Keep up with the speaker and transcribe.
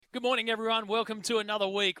Good morning, everyone. Welcome to another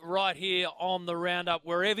week right here on the Roundup.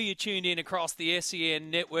 Wherever you tuned in across the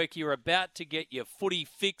SEN network, you're about to get your footy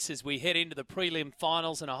fix as we head into the prelim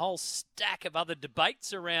finals and a whole stack of other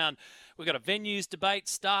debates around. We've got a venues debate,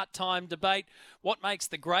 start time debate, what makes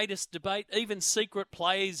the greatest debate, even secret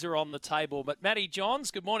plays are on the table. But Matty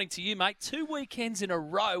Johns, good morning to you, mate. 2 weekends in a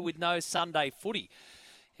row with no Sunday footy.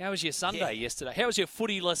 How was your Sunday yesterday? How was your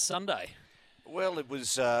footyless Sunday? Well, it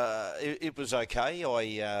was okay.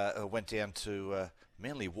 I went down to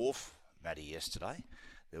Manly Wharf, Matty, yesterday.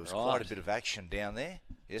 There was quite a bit of action down there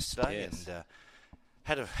yesterday, and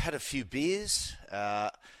had a few beers,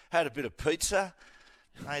 had a bit of pizza.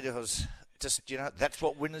 Mate, it was just, that's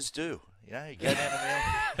what winners do. You go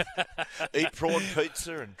down to eat prawn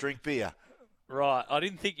pizza and drink beer. Right. I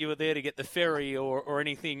didn't think you were there to get the ferry or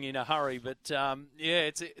anything in a hurry, but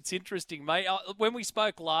it's interesting, mate. When we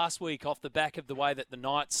spoke last week off the back of the way that the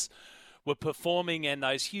Knights were performing and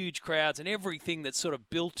those huge crowds and everything that sort of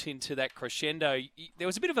built into that crescendo, there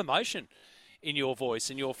was a bit of emotion in your voice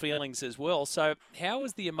and your feelings as well. So how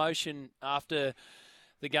was the emotion after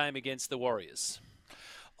the game against the Warriors?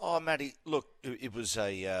 Oh, Matty, look, it was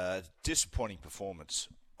a disappointing performance.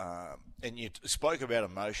 And you spoke about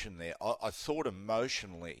emotion there. I thought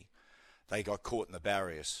emotionally they got caught in the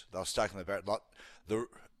barriers. They were stuck in the barriers. Like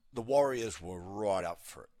the Warriors were right up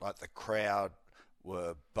for it. Like the crowd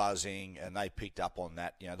were buzzing and they picked up on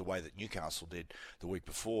that, the way that Newcastle did the week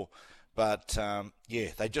before. But,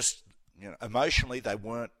 they just, emotionally they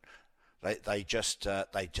weren't. They just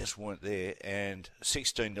weren't there. And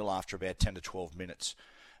 16-0 after about 10 to 12 minutes.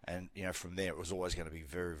 And, from there, it was always going to be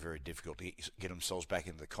very, very difficult to get themselves back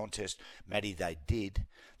into the contest. Matty, they did.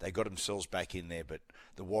 They got themselves back in there, but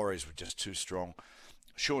the Warriors were just too strong.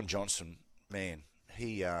 Shaun Johnson, man,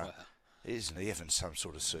 isn't he having some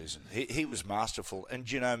sort of season? He was masterful.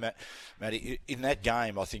 And, Matty, in that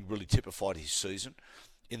game, I think really typified his season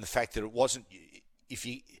in the fact that it wasn't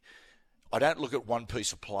I don't look at one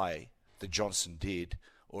piece of play that Johnson did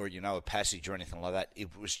or, a passage or anything like that.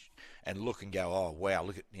 It was, and look and go, oh, wow,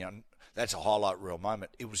 look at, that's a highlight reel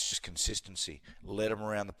moment. It was just consistency. Led him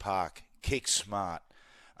around the park, kick smart,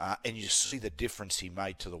 and you see the difference he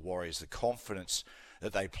made to the Warriors, the confidence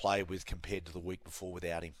that they play with compared to the week before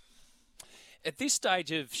without him. At this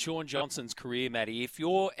stage of Shaun Johnson's career, Matty, if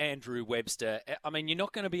you're Andrew Webster, you're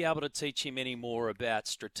not going to be able to teach him any more about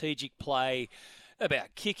strategic play,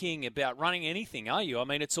 about kicking, about running anything, are you?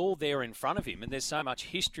 It's all there in front of him, and there's so much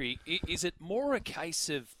history. Is it more a case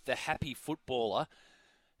of the happy footballer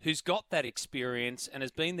who's got that experience and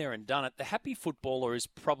has been there and done it? The happy footballer is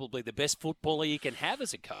probably the best footballer you can have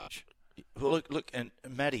as a coach. Well, look, and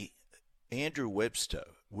Matty, Andrew Webster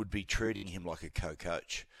would be treating him like a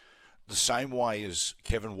co-coach. The same way as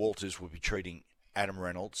Kevin Walters would be treating Adam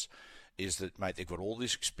Reynolds, is that, mate, they've got all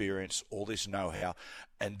this experience, all this know-how,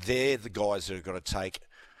 and they're the guys that have got to take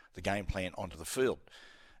the game plan onto the field.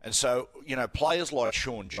 And so, players like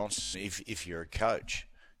Shaun Johnson, if you're a coach,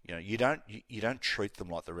 you don't treat them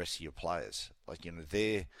like the rest of your players. Like,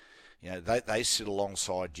 they sit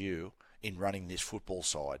alongside you in running this football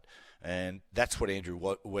side, and that's what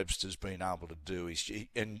Andrew Webster's been able to do.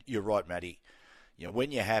 And you're right, Matty.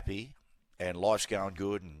 When you're happy and life's going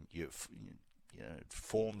good and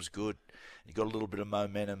form's good, you've got a little bit of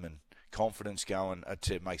momentum and confidence going,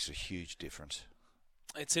 it makes a huge difference.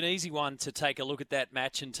 It's an easy one to take a look at that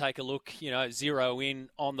match and take a look, zero in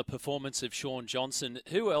on the performance of Shaun Johnson.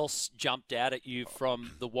 Who else jumped out at you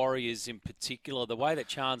from the Warriors in particular? The way that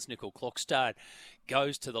Chance Nickel-Klokstad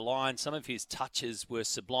goes to the line, some of his touches were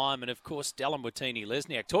sublime. And, of course, Dallin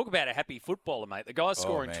Watini-Lesniak. Talk about a happy footballer, mate. The guy's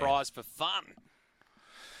scoring tries for fun.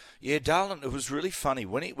 Yeah, Dallin, it was really funny.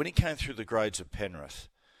 When he came through the grades of Penrith,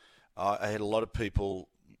 I had a lot of people,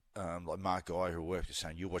 like Mark Guy, who worked,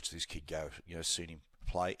 saying, you watch this kid go, seen him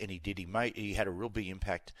play. And he did. He had a real big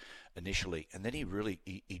impact initially. And then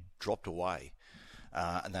he dropped away.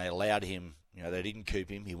 And they allowed him, they didn't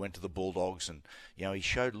keep him. He went to the Bulldogs and, he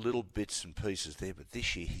showed little bits and pieces there. But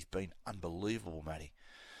this year he's been unbelievable, Matty.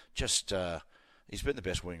 Just, he's been the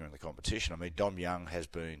best winger in the competition. Dom Young has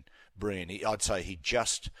been brilliant. I'd say he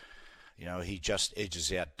just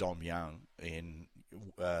edges out Dom Young in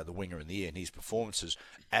the winger in the year in his performances.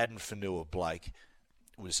 Adam Fanua-Blake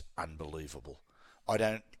was unbelievable.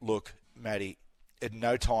 Matty, at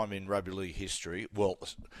no time in rugby league history, well,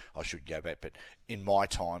 I should go back, but in my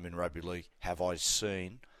time in rugby league, have I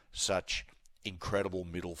seen such incredible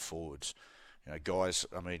middle forwards. Guys,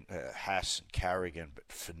 Haas and Carrigan, but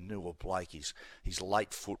Fanua-Blake, his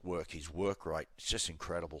late footwork, his work rate, it's just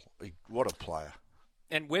incredible. What a player.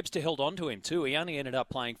 And Webster held on to him too. He only ended up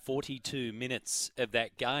playing 42 minutes of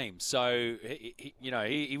that game. So,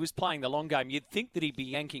 he was playing the long game. You'd think that he'd be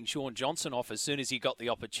yanking Sean Johnson off as soon as he got the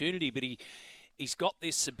opportunity, but he's got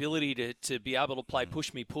this ability to be able to play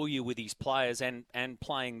push me, pull you with his players and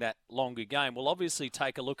playing that longer game. We'll obviously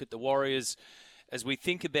take a look at the Warriors as we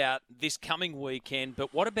think about this coming weekend.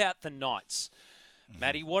 But what about the Knights?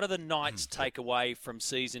 Matty, what do the Knights take away from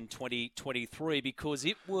season 2023? Because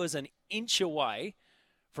it was an inch away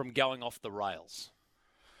from going off the rails.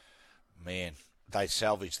 Man, they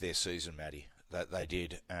salvaged their season, Matty. They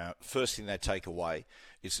did. First thing they take away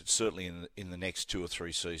is that certainly in the next 2 or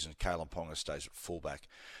 3 seasons, Kalen Ponga stays at fullback.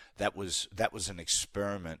 That was an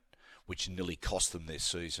experiment which nearly cost them their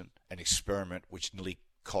season, an experiment which nearly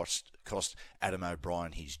cost Adam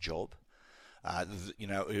O'Brien his job.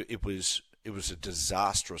 It was a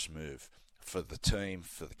disastrous move for the team,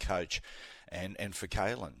 for the coach, and for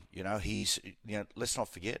Kalen. Let's not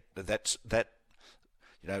forget that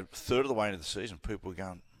third of the way into the season, people were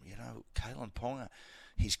going, Kalen Ponga,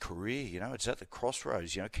 his career, it's at the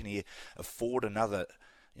crossroads. Can he afford another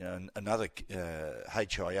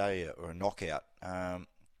HIA or a knockout?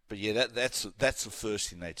 But yeah, that's the first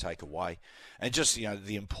thing they take away, and just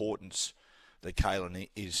the importance that Kalen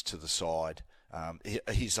is to the side.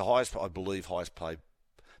 He's the highest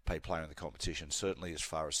paid player in the competition, certainly as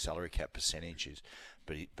far as salary cap percentage is,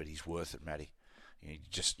 but he's worth it, Matty.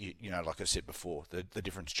 Like I said before, the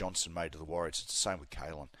difference Johnson made to the Warriors, it's the same with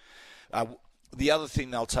Kalen. The other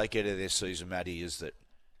thing they'll take out of their season, Matty, is that,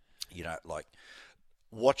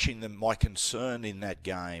 watching them, my concern in that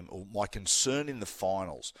game, or my concern in the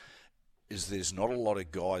finals, is there's not a lot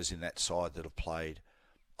of guys in that side that have played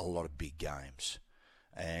a lot of big games.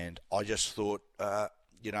 And I just thought,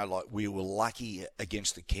 we were lucky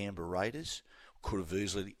against the Canberra Raiders. Could have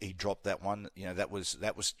easily he dropped that one. That was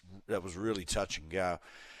really touch and go.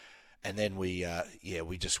 And then we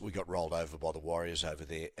got rolled over by the Warriors over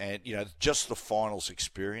there. And just the finals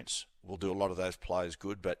experience will do a lot of those players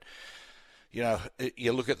good. But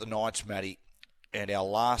you look at the Knights, Matty, and the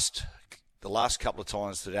last couple of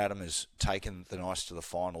times that Adam has taken the Knights to the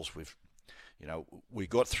finals, we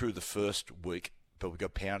got through the first week, but we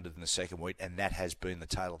got pounded in the second week, and that has been the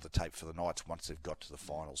tail of the tape for the Knights once they've got to the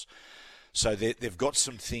finals. So they've got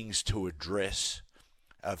some things to address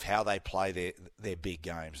of how they play their big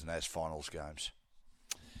games and those finals games.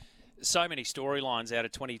 So many storylines out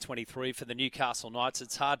of 2023 for the Newcastle Knights.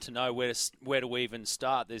 It's hard to know where to even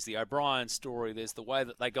start. There's the O'Brien story. There's the way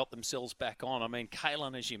that they got themselves back on. I mean,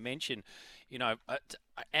 Kalen, as you mentioned,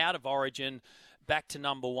 out of Origin, back to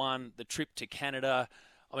number one, the trip to Canada.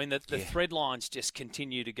 I mean, the thread lines just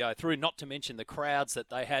continue to go through, not to mention the crowds that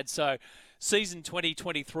they had. So season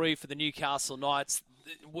 2023 for the Newcastle Knights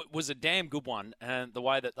was a damn good one, and the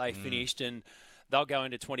way that they finished, and they'll go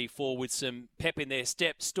into 24 with some pep in their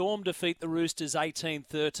step. Storm defeat the Roosters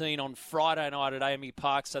 18-13 on Friday night at AAMI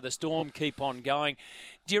Park, so the Storm keep on going.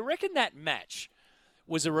 Do you reckon that match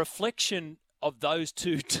was a reflection of those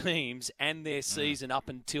two teams and their season up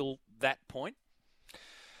until that point?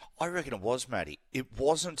 I reckon it was, Matty. It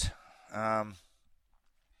wasn't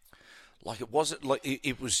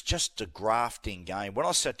it was just a grafting game. When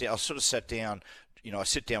I sat down, I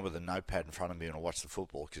sit down with a notepad in front of me and I watch the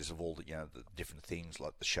football because of all the the different things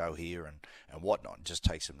like the show here and whatnot, and just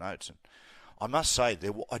take some notes. And I must say,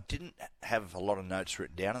 I didn't have a lot of notes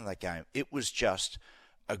written down in that game. It was just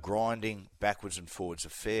a grinding backwards and forwards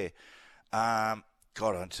affair. Got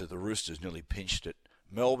onto the Roosters, nearly pinched it.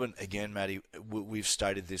 Melbourne, again, Matty, we've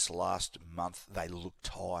stated this last month, they look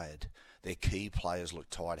tired. Their key players look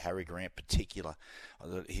tired. Harry Grant, particular,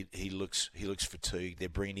 he looks fatigued. They're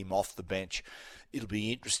bringing him off the bench. It'll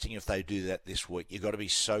be interesting if they do that this week. You've got to be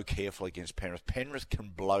so careful against Penrith. Penrith can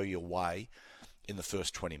blow you away in the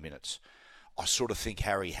first 20 minutes. I sort of think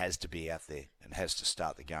Harry has to be out there and has to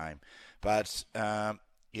start the game. But,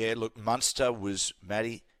 look, Munster was,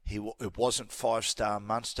 Matty, it wasn't 5-star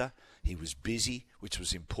Munster. He was busy, which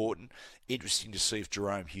was important. Interesting to see if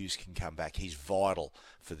Jerome Hughes can come back. He's vital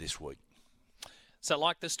for this week. So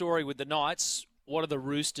like the story with the Knights, what do the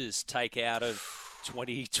Roosters take out of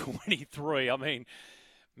 2023? I mean,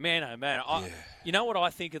 man, oh man. You know what I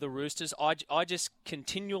think of the Roosters? I just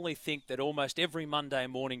continually think that almost every Monday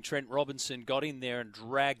morning Trent Robinson got in there and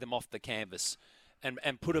dragged them off the canvas and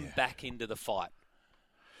put them back into the fight.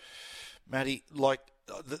 Matty,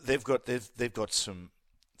 they've got some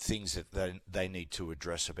things that they need to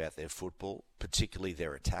address about their football, particularly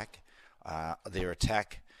their attack. Their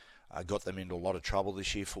attack got them into a lot of trouble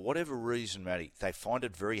this year. For whatever reason, Matty, they find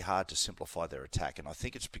it very hard to simplify their attack, and I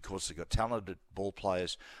think it's because they've got talented ball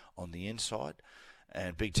players on the inside,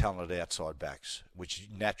 and big talented outside backs, which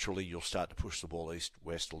naturally you'll start to push the ball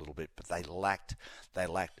east-west a little bit. But they lacked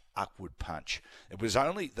upward punch. They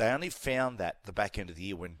only found that the back end of the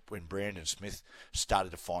year when Brandon Smith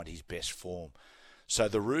started to find his best form. So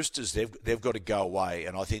the Roosters, they've got to go away,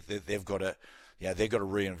 and I think that they've got to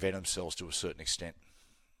reinvent themselves to a certain extent.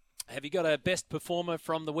 Have you got a best performer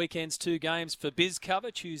from the weekend's 2 games for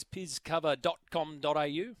BizCover? Choose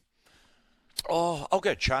bizcover.com.au. Oh, I'll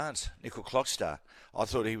go Chance, Nickel Clockstar. I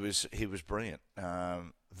thought he was brilliant.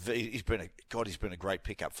 He's been a great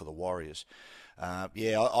pickup for the Warriors. I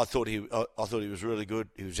thought he was really good.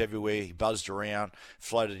 He was everywhere. He buzzed around,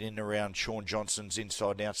 floated in and around Sean Johnson's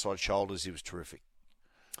inside and outside shoulders. He was terrific.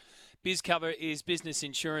 BizCover is business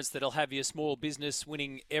insurance that'll have your small business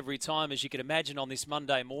winning every time. As you can imagine, on this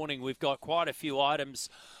Monday morning, we've got quite a few items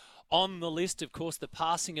on the list. Of course, the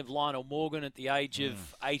passing of Lionel Morgan at the age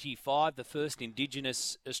of 85, the first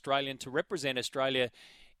Indigenous Australian to represent Australia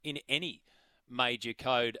in any major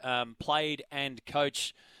code. Played and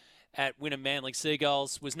coached at Wynnum Manly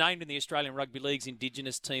Seagulls, was named in the Australian Rugby League's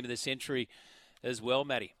Indigenous Team of the Century as well,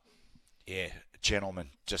 Matty. Yeah, gentlemen,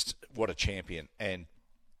 just what a champion. And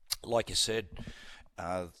like you said,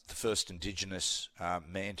 the first Indigenous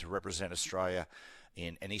man to represent Australia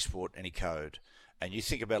in any sport, any code. And you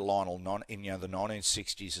think about Lionel in the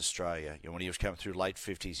 1960s Australia, when he was coming through late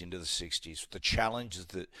 50s into the 60s, the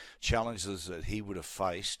challenges that he would have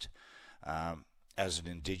faced as an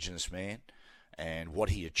Indigenous man, and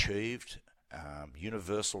what he achieved,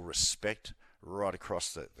 universal respect right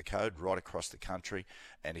across the code, right across the country,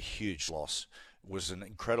 and a huge loss. Was an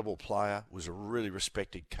incredible player, was a really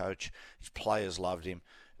respected coach. His players loved him.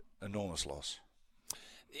 Enormous loss.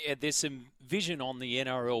 Yeah, there's some vision on the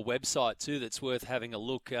NRL website too that's worth having a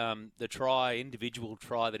look. The individual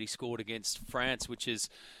try that he scored against France, which is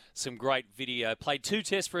some great video. Played 2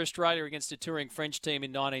 tests for Australia against a touring French team in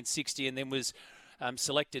 1960 and then was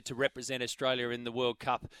selected to represent Australia in the World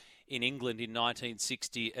Cup in England in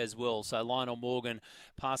 1960 as well. So Lionel Morgan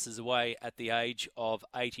passes away at the age of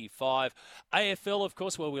 85. AFL, of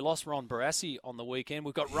course, we lost Ron Barassi on the weekend.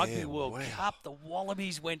 We've got Rugby World Cup. The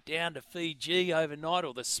Wallabies went down to Fiji overnight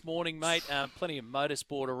or this morning, mate. Plenty of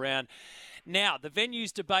motorsport around. Now, the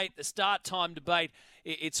venues debate, the start time debate,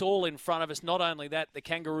 it's all in front of us. Not only that, the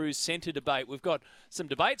Kangaroos Centre debate. We've got some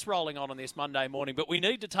debates rolling on this Monday morning, but we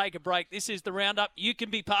need to take a break. This is the Roundup. You can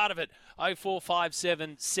be part of it.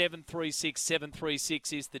 0457 736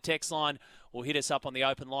 736 is the text line, or hit us up on the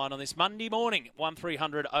open line on this Monday morning,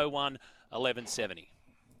 1300 01 1170.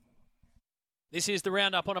 This is the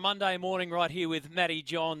Roundup on a Monday morning right here with Matty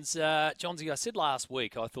Johns. Johnsy, I said last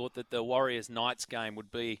week I thought that the Warriors-Knights game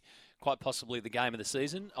would be quite possibly the game of the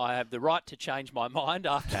season. I have the right to change my mind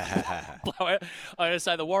after blowout. I'm going to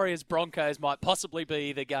say the Warriors-Broncos might possibly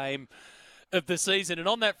be the game of the season. And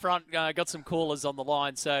on that front, got some callers on the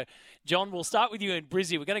line. So, John, we'll start with you in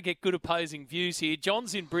Brizzy. We're going to get good opposing views here.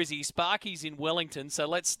 John's in Brizzy, Sparky's in Wellington. So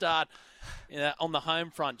let's start on the home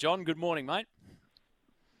front. John, good morning, mate.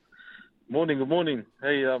 Morning, good morning.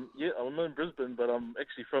 Hey, I'm in Brisbane, but I'm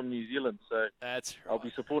actually from New Zealand, so that's right. I'll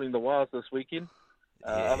be supporting the Wars this weekend.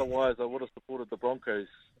 Otherwise, I would have supported the Broncos.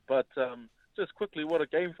 But just quickly, what a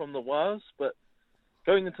game from the Wars. But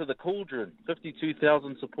going into the Cauldron,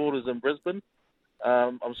 52,000 supporters in Brisbane.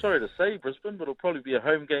 I'm sorry to say Brisbane, but it'll probably be a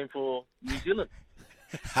home game for New Zealand.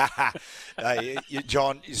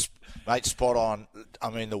 John, mate, spot on. I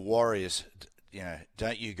mean, the Warriors,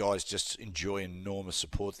 don't you guys just enjoy enormous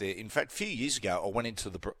support there? In fact, a few years ago, I went into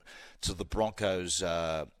the Broncos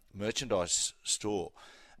merchandise store,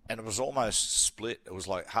 and it was almost split. It was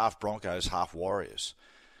like half Broncos, half Warriors.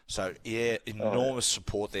 So, enormous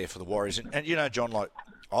support there for the Warriors. And John,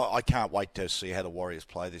 I can't wait to see how the Warriors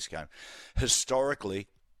play this game. Historically,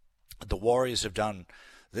 the Warriors have done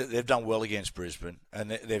well against Brisbane, and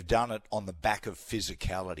they've done it on the back of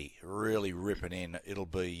physicality, really ripping in. It'll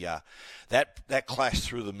be that clash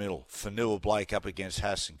through the middle. Fanua Blake up against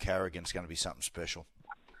Haas and Carrigan is going to be something special.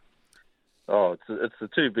 Oh, it's the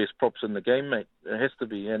 2 best props in the game, mate. It has to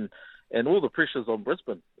be, and all the pressure's on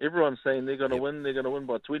Brisbane. Everyone's saying they're going to win. They're going to win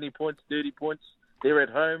by 20 points, 30 points. They're at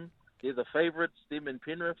home. They're the favourites. Them and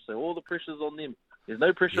Penrith. So all the pressure's on them. There's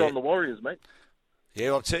no pressure on the Warriors, mate. Yeah,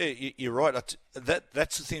 I'll tell you, you're right.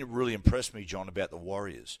 That's the thing that really impressed me, John, about the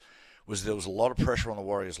Warriors, was there was a lot of pressure on the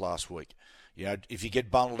Warriors last week. If you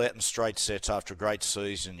get bundled out in straight sets after a great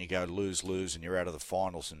season, you go lose, and you're out of the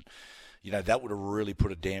finals, and that would have really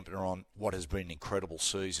put a dampener on what has been an incredible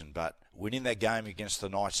season. But winning that game against the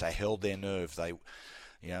Knights, they held their nerve.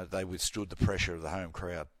 They withstood the pressure of the home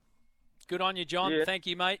crowd. Good on you, John. Yeah. Thank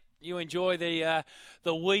you, mate. You enjoy the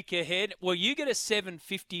week ahead. Well, you get a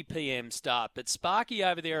 7:50 p.m. start, but Sparky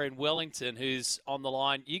over there in Wellington, who's on the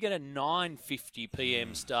line, you get a 9:50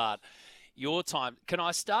 p.m. start. Your time. Can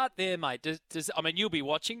I start there, mate? Does I mean, you'll be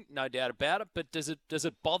watching, no doubt about it. But does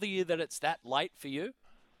it bother you that it's that late for you?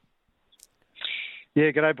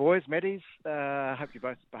 Yeah, g'day boys, Matties. Hope you're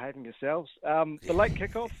both behaving yourselves. The late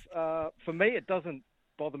kickoff, for me, it doesn't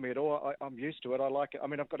bother me at all. I'm used to it. I like it. I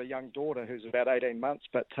mean, I've got a young daughter who's about 18 months,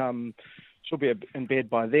 but she'll be in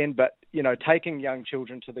bed by then. But, you know, taking young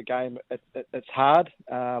children to the game, it's hard.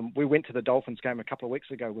 We went to the Dolphins game a couple of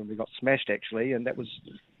weeks ago when we got smashed, actually, and that was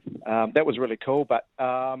really cool. But,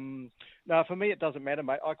 no, for me, it doesn't matter,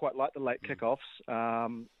 mate. I quite like the late kickoffs.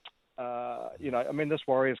 You know, I mean, this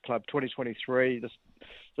Warriors Club 2023,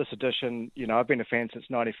 this edition, you know, I've been a fan since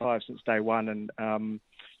 '95, since day one, and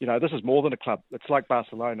you know, this is more than a club. It's like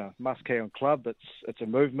Barcelona, must-carry club. It's a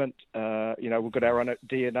movement. You know, we've got our own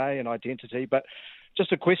DNA and identity. But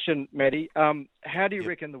just a question, Matty, how do you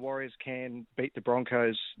reckon the Warriors can beat the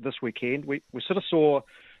Broncos this weekend? We sort of saw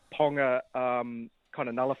Ponga kind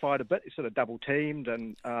of nullified a bit. He sort of double-teamed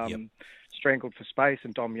and strangled for space,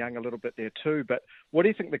 and Dom Young a little bit there too. But what do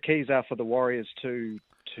you think the keys are for the Warriors to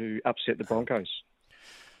upset the Broncos?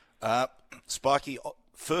 Sparky,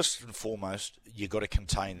 first and foremost, you've got to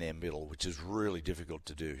contain their middle, which is really difficult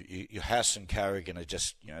to do. Your Haas and Carrigan are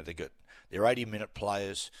just, you know, they're 80-minute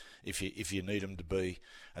players if you need them to be,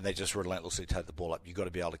 and they just relentlessly take the ball up. You've got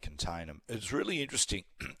to be able to contain them. It's really interesting.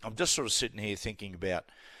 I'm just sort of sitting here thinking about,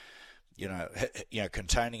 you know,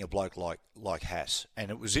 containing a bloke like Haas.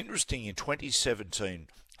 And it was interesting in 2017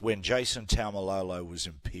 when Jason Taumalolo was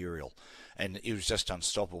Imperial and he was just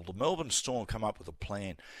unstoppable. The Melbourne Storm come up with a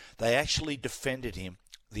plan. They actually defended him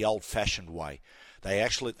the old-fashioned way. They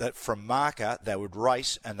actually, from marker, they would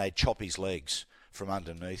race and they'd chop his legs from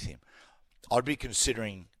underneath him. I'd be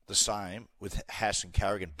considering the same with Haas and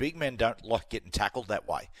Carrigan. Big men don't like getting tackled that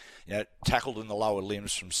way. You know, tackled in the lower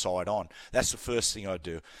limbs from side on. That's the first thing I'd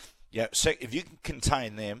do. Yeah, so if you can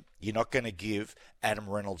contain them, you're not going to give Adam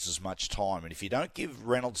Reynolds as much time. And if you don't give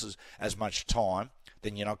Reynolds as much time,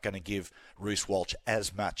 then you're not going to give Reece Walsh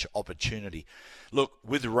as much opportunity. Look,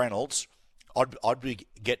 with Reynolds, I'd be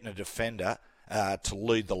getting a defender to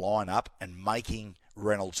lead the line-up and making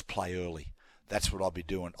Reynolds play early. That's what I'd be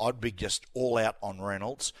doing. I'd be just all out on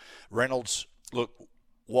Reynolds. Reynolds, look,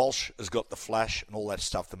 Walsh has got the flash and all that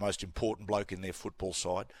stuff. The most important bloke in their football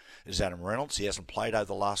side is Adam Reynolds. He hasn't played over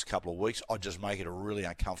the last couple of weeks. I'd just make it a really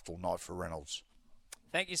uncomfortable night for Reynolds.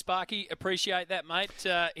 Thank you, Sparky. Appreciate that, mate.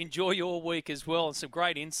 Enjoy your week as well, and some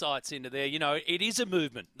great insights into there. You know, it is a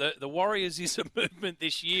movement. The Warriors is a movement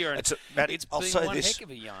this year, and Matty, it's been one heck of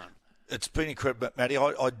a yarn. It's been incredible. But, Matty,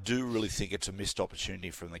 I do really think it's a missed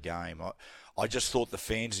opportunity from the game. I just thought the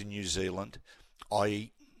fans in New Zealand,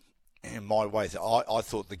 in my way, I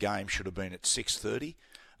thought the game should have been at 6:30.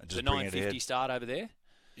 The 9:50 start over there?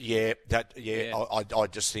 Yeah. I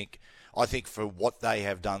just think, for what they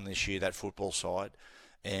have done this year, that football side,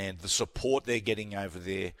 and the support they're getting over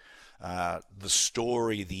there, the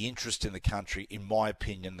story, the interest in the country, in my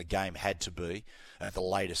opinion, the game had to be at the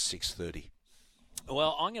latest 6:30.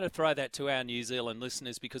 Well, I'm going to throw that to our New Zealand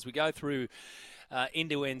listeners because we go through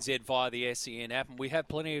into NZ via the SEN app, and we have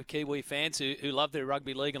plenty of Kiwi fans who love their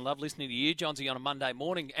rugby league and love listening to you, Johnsy, on a Monday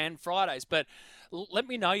morning and Fridays. But let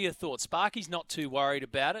me know your thoughts. Sparky's not too worried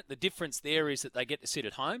about it. The difference there is that they get to sit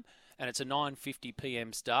at home, and it's a 9:50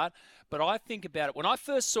 p.m. start. But I think about it. When I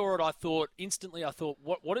first saw it, I thought,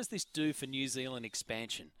 what does this do for New Zealand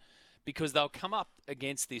expansion? Because they'll come up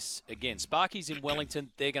against this again. Sparky's in Wellington,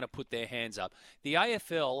 they're going to put their hands up. The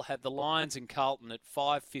AFL have the Lions and Carlton at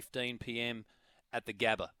 5:15 p.m. at the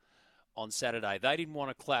Gabba on Saturday. They didn't want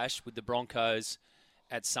to clash with the Broncos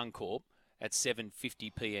at Suncorp at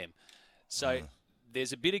 7:50 p.m. So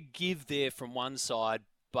there's a bit of give there from one side,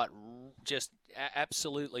 but just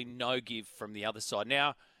absolutely no give from the other side.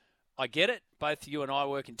 Now, I get it. Both you and I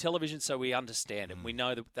work in television, so we understand it. We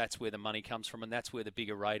know that that's where the money comes from and that's where the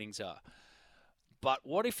bigger ratings are. But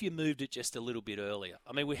what if you moved it just a little bit earlier?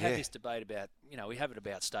 I mean, we have this debate about, we have it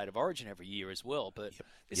about State of Origin every year as well, but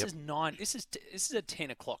this is a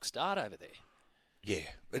 10 o'clock start over there. Yeah,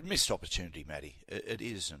 it missed opportunity, Matty. It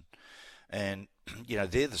is. And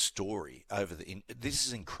they're the story this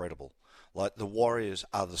is incredible. Like, the Warriors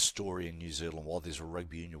are the story in New Zealand while there's a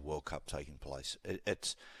Rugby Union World Cup taking place.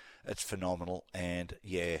 It's phenomenal, and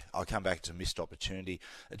I'll come back to missed opportunity.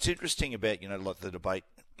 It's interesting about like the debate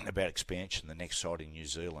about expansion, the next side in New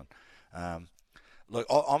Zealand. Look,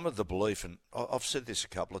 I'm of the belief, and I've said this a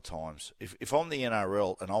couple of times. If I'm the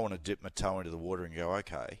NRL and I want to dip my toe into the water and go,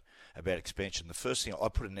 okay, about expansion, the first thing I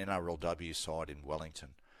put an NRLW side in Wellington.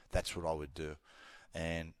 That's what I would do,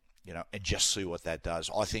 and just see what that does.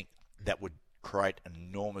 I think that would create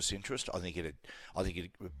enormous interest. I think it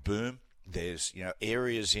would boom. There's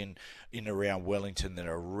areas in around Wellington that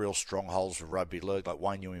are real strongholds of rugby league, like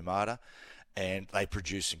Wainuiomata, and they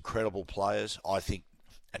produce incredible players. I think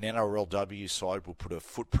an NRLW side will put a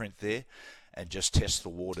footprint there and just test the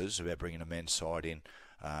waters about bringing a men's side in,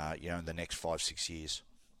 in the next 5-6 years.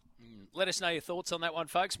 Let us know your thoughts on that one,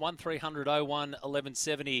 folks. 1300 01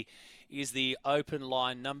 1170 is the open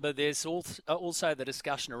line number. There's also the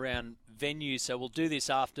discussion around venues, so we'll do this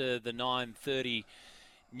after the 9:30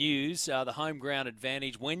 news. The home ground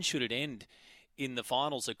advantage, when should it end in the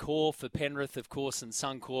finals? A core for Penrith, of course, and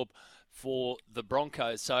Suncorp for the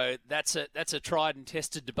Broncos. So that's a tried and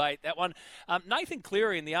tested debate, that one. Nathan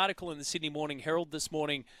Cleary, in the article in the Sydney Morning Herald this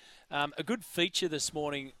morning, a good feature this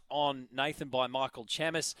morning on Nathan by Michael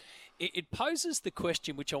Chammas. It poses the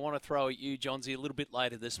question, which I want to throw at you, Johnsy, a little bit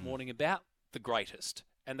later this morning, about the greatest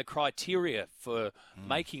and the criteria for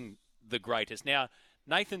making the greatest. Now,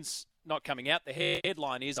 Nathan's not coming out. The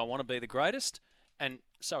headline is, I want to be the greatest, and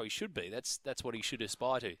so he should be. That's what he should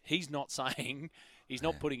aspire to. He's not saying, he's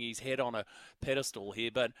not putting his head on a pedestal here,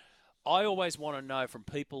 but I always want to know from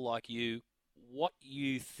people like you what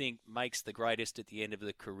you think makes the greatest at the end of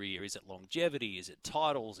the career. Is it longevity? Is it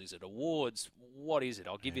titles? Is it awards? What is it?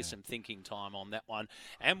 I'll give you some thinking time on that one.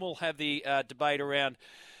 And we'll have the debate around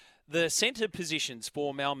the centre positions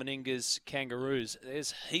for Mal Meninga's Kangaroos.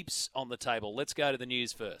 There's heaps on the table. Let's go to the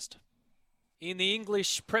news first. In the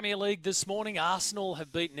English Premier League this morning, Arsenal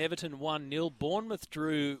have beaten Everton 1-0. Bournemouth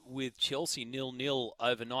drew with Chelsea 0-0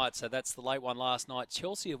 overnight, so that's the late one last night.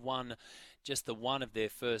 Chelsea have won just the one of their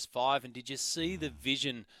first 5. And did you see the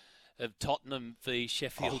vision of Tottenham v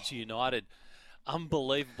Sheffield United?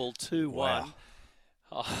 Unbelievable, 2-1. Wow.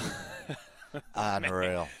 Oh.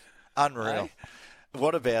 Unreal. Unreal. Hey?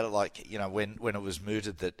 What about it, when it was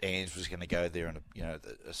mooted that Ange was going to go there, and,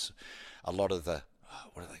 a lot of the,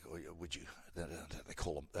 what do they call you? They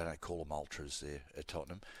don't call them ultras there at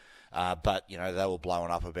Tottenham. But, they were blowing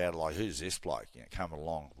up about it, like, who's this bloke? Coming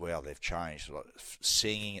along. Well, they've changed. Like,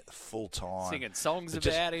 singing it full time. Singing songs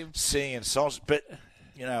about him. Singing songs. But,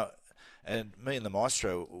 and me and the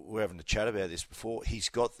maestro were having a chat about this before. He's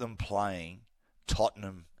got them playing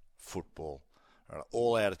Tottenham football. Right?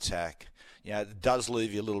 All out attack. It does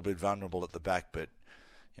leave you a little bit vulnerable at the back, but,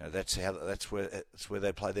 that's where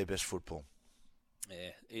they play their best football.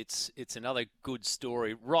 Yeah, it's another good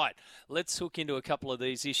story. Right, let's hook into a couple of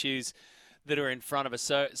these issues that are in front of us.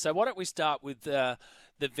 So why don't we start with the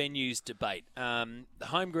venues debate? The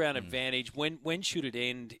home ground advantage, when should it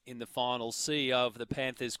end in the finals? CEO of the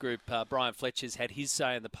Panthers group, Brian Fletcher's had his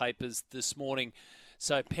say in the papers this morning.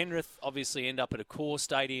 So Penrith obviously end up at a core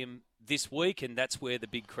stadium this week, and that's where the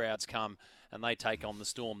big crowds come and they take on the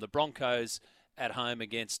Storm. The Broncos at home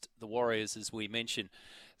against the Warriors, as we mentioned.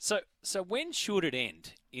 So when should it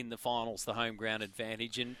end in the finals, the home ground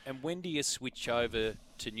advantage, and when do you switch over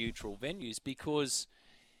to neutral venues? Because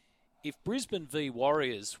if Brisbane v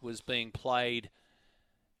Warriors was being played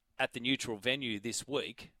at the neutral venue this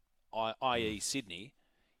week, i.e. Sydney,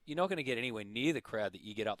 you're not going to get anywhere near the crowd that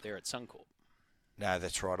you get up there at Suncorp. No,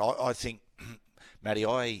 that's right. I think, Matty,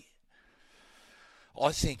 I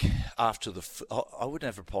think after I wouldn't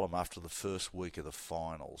have a problem after the first week of the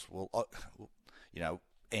finals. Well,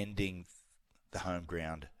 ending the home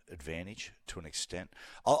ground advantage to an extent.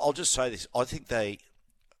 I'll just say this. I think they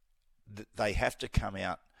have to come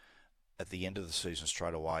out at the end of the season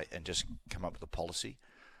straight away and just come up with a policy,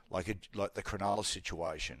 like the Cronulla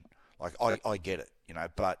situation. Like, I get it,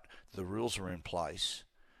 but the rules are in place,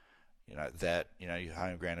 that, your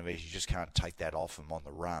home ground advantage, you just can't take that off them on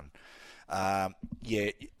the run.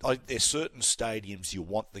 There's certain stadiums you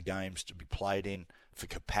want the games to be played in for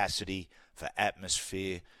capacity, for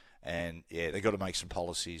atmosphere, and they've got to make some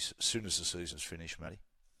policies as soon as the season's finished, Matty.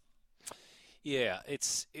 Yeah,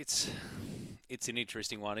 it's an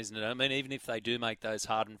interesting one, isn't it? I mean, even if they do make those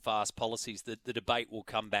hard and fast policies, the debate will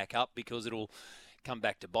come back up because it'll come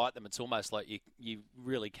back to bite them. It's almost like you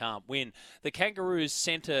really can't win. The Kangaroos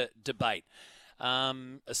centre debate. A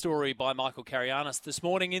story by Michael Carianis this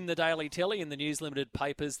morning in the Daily Telly in the News Limited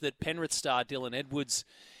papers that Penrith star Dylan Edwards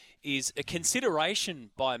is a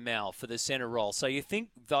consideration by Mal for the centre role. So you think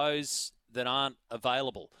those that aren't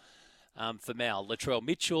available for Mal, Latrell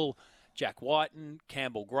Mitchell, Jack Whiten,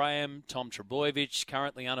 Campbell Graham, Tom Trebojevic,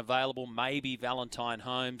 currently unavailable, maybe Valentine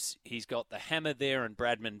Holmes. He's got the hammer there and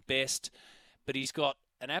Bradman Best, but he's got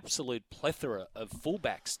an absolute plethora of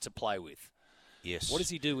fullbacks to play with. Yes. What does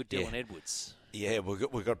he do with Dylan Edwards? Yeah,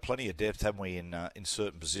 we've got plenty of depth, haven't we, in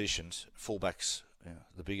certain positions. Fullbacks,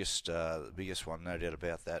 the biggest one, no doubt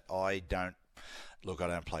about that. I don't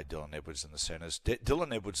play Dylan Edwards in the centres.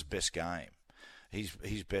 Dylan Edwards' best game,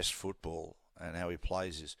 his best football and how he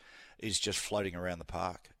plays is just floating around the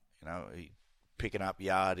park. He picking up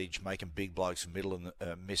yardage, making big blokes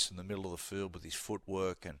miss in the middle of the field with his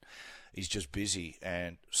footwork, and he's just busy.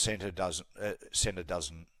 And centre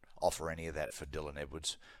doesn't offer any of that for Dylan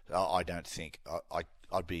Edwards. I don't think.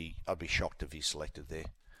 I'd be shocked if he's selected there.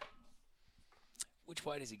 Which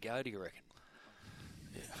way does he go, do you reckon?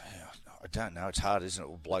 Yeah, I don't know. It's hard, isn't it?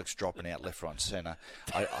 With blokes dropping out left, right, and centre.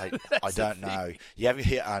 I don't know. You have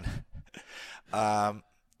here, I'm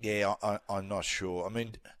not sure.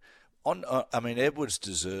 I mean, Edwards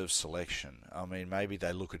deserves selection. I mean, maybe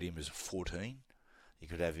they look at him as a 14. He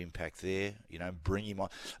could have impact there. Bring him on.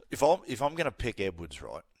 If I'm going to pick Edwards,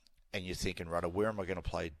 right, and you're thinking, right, where am I going to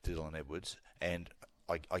play Dylan Edwards? And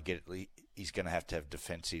I get it. He's going to have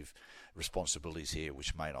defensive responsibilities here,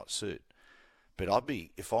 which may not suit. But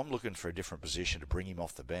if I'm looking for a different position to bring him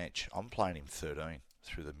off the bench, I'm playing him 13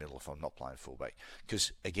 through the middle if I'm not playing fullback.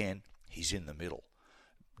 Because, again, he's in the middle.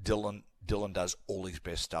 Dylan does all his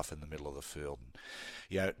best stuff in the middle of the field.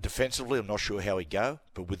 Defensively, I'm not sure how he'd go,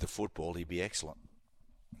 but with the football, he'd be excellent.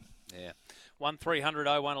 Yeah. 1300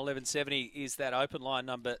 01 1170 is that open line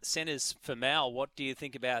number. Centres for Mal, what do you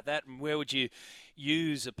think about that? And where would you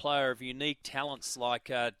use a player of unique talents like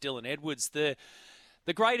Dylan Edwards?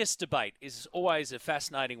 The greatest debate is always a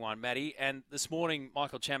fascinating one, Matty. And this morning,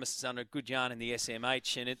 Michael Chammas has done a good yarn in the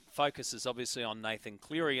SMH, and it focuses obviously on Nathan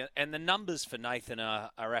Cleary. And the numbers for Nathan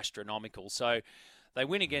are astronomical. So they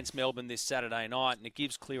win against Melbourne this Saturday night, and it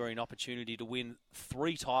gives Cleary an opportunity to win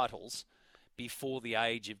 3 titles before the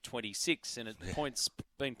age of 26. And it's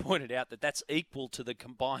been pointed out that that's equal to the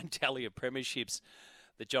combined tally of premierships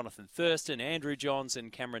that Jonathan Thurston, Andrew Johns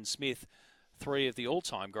and Cameron Smith, 3 of the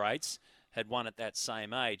all-time greats, had won at that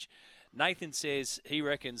same age. Nathan says he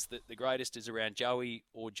reckons that the greatest is around Joey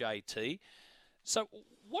or JT. So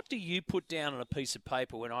what do you put down on a piece of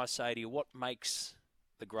paper when I say to you what makes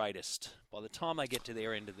the greatest by the time they get to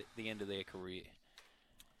their end of the end of their career?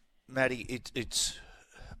 Matty, it's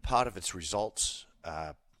part of its results.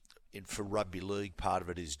 For rugby league, part of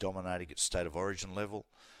it is dominating at state of origin level.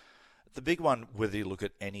 The big one, whether you look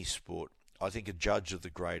at any sport, I think a judge of the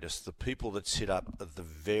greatest, the people that sit up at the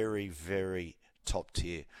very, very top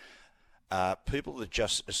tier, people that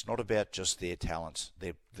it's not about just their talents.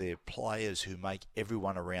 They're players who make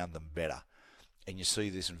everyone around them better. And you see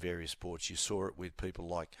this in various sports. You saw it with people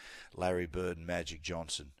like Larry Bird and Magic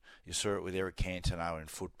Johnson. You saw it with Eric Cantona in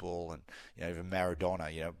football, and even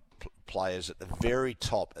Maradona. Players at the very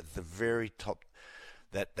top,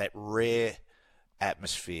 that rare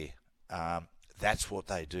atmosphere. That's what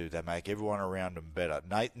they do. They make everyone around them better.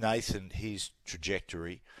 Nathan, his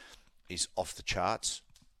trajectory is off the charts.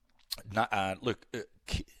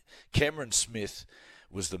 Cameron Smith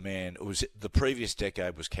was the man. It was the previous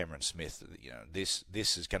decade was Cameron Smith. This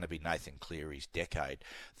is going to be Nathan Cleary's decade.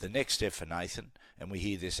 The next step for Nathan, and we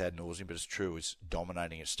hear this ad nauseum, but it's true, is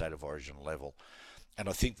dominating at state of origin level. And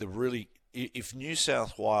I think if New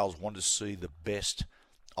South Wales want to see the best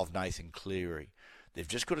of Nathan Cleary, they've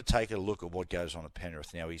just got to take a look at what goes on at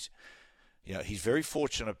Penrith. Now, he's very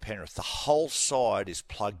fortunate at Penrith. The whole side is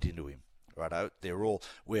plugged into him, righto? They're all,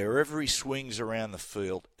 wherever he swings around the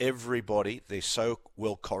field, everybody, they're so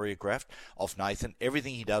well choreographed off Nathan.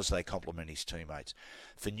 Everything he does, they compliment his teammates.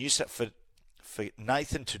 For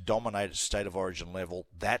Nathan to dominate at state of origin level,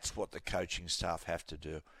 that's what the coaching staff have to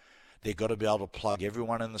do. They've got to be able to plug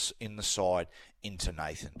everyone in the side into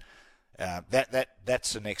Nathan.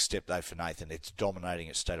 That's the next step, though, for Nathan. It's dominating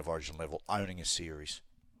at state of origin level, owning a series.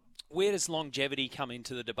 Where does longevity come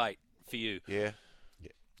into the debate for you?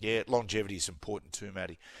 Yeah, longevity is important too,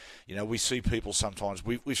 Matty. We see people sometimes,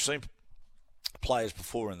 we've seen players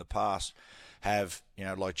before in the past have,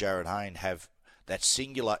 like Jared Hayne, have that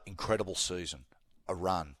singular incredible season, a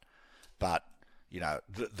run. But,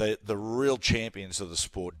 the real champions of the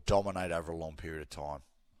sport dominate over a long period of time.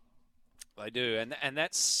 They do, and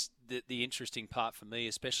that's the interesting part for me,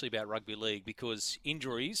 especially about rugby league, because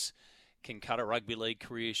injuries can cut a rugby league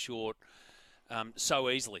career short so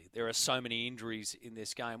easily. There are so many injuries in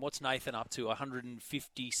this game. What's Nathan up to?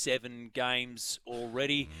 157 games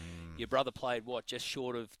already. Your brother played, just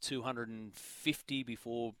short of 250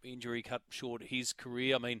 before injury cut short his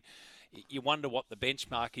career. I mean, you wonder what the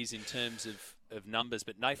benchmark is in terms of numbers,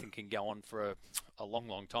 but Nathan can go on for a long,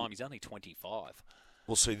 long time. He's only 25.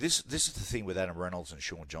 Well, see, this is the thing with Adam Reynolds and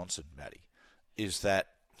Sean Johnson, Matty, is that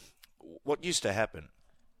what used to happen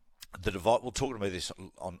We're talking about this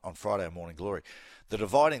on Friday Morning Glory. The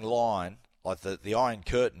dividing line, like the Iron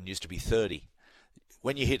Curtain, used to be 30.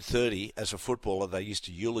 When you hit 30 as a footballer, they used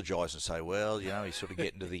to eulogise and say, well, he's sort of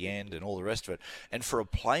getting to the end and all the rest of it. And for a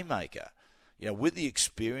playmaker, with the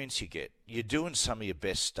experience you get, you're doing some of your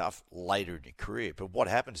best stuff later in your career. But what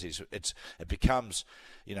happens is it becomes,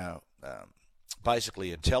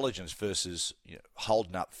 basically intelligence versus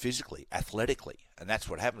holding up physically, athletically. And that's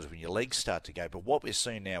what happens when your legs start to go. But what we're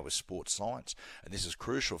seeing now with sports science, and this is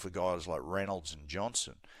crucial for guys like Reynolds and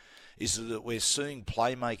Johnson, is that we're seeing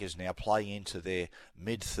playmakers now play into their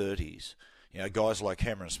mid-30s. Guys like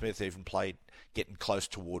Cameron Smith even played getting close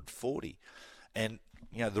toward 40. And,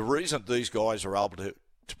 the reason these guys are able to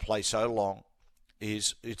play so long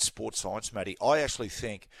is it's sports science, Matty. I actually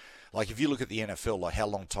think, like if you look at the NFL, like how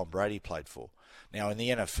long Tom Brady played for. Now, in the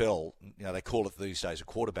NFL, they call it these days a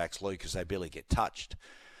quarterback's league because they barely get touched.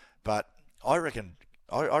 But I reckon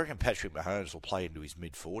Patrick Mahomes will play into his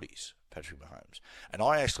mid-40s, Patrick Mahomes. And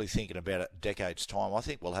I actually think in about a decade's time, I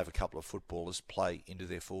think we'll have a couple of footballers play into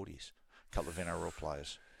their 40s, a couple of NRL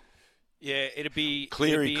players. Yeah, it'd be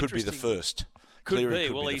Cleary could be the first. Cleary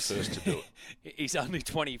could be the first to do it. He's only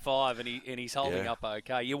 25 and he's holding up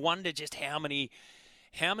okay. You wonder just how many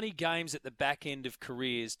games at the back end of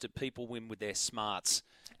careers do people win with their smarts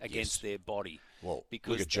against their body? Well,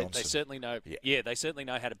 because look at Johnson. They certainly know. Yeah, they certainly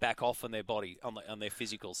know how to back off on their body, on their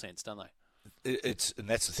physical sense, don't they? And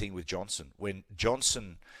that's the thing with Johnson. When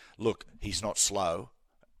Johnson, look, he's not slow.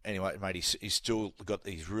 Anyway, mate, he's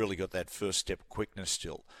really got that first step quickness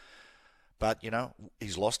still. But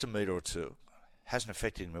he's lost a metre or two. Hasn't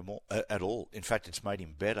affected him at all. In fact, it's made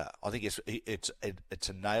him better. I think it's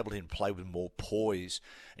enabled him to play with more poise,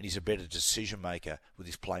 and he's a better decision maker with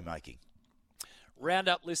his playmaking.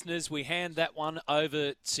 Roundup listeners, we hand that one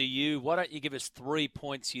over to you. Why don't you give us 3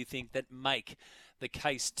 points you think that make the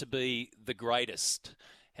case to be the greatest?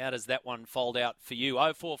 How does that one fold out for you?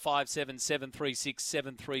 0457 736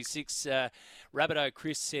 736. Rabbitoh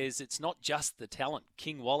Chris says it's not just the talent.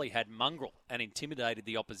 King Wally had mongrel and intimidated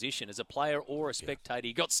the opposition as a player or a spectator.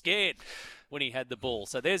 He got scared when he had the ball.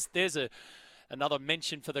 So there's another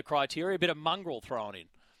mention for the criteria. A bit of mongrel thrown in.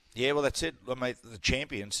 Yeah, well, that's it. I mean, the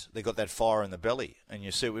champions, they got that fire in the belly. And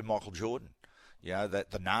you see it with Michael Jordan.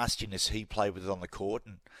 That the nastiness he played with on the court.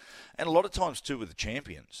 And a lot of times, too, with the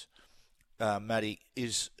champions, Matty,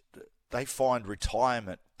 is they find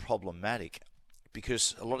retirement problematic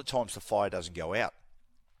because a lot of times the fire doesn't go out.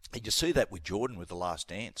 And you see that with Jordan with The Last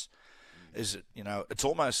Dance. It's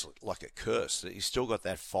almost like a curse that he's still got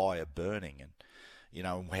that fire burning and,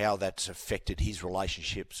 how that's affected his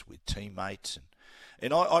relationships with teammates.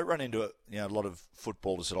 And I run into a lot of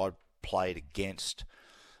footballers that I played against,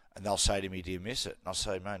 and they'll say to me, do you miss it? And I'll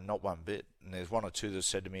say, man, not one bit. And there's one or two that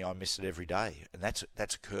said to me, I miss it every day. And that's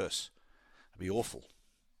a curse. It'd be awful.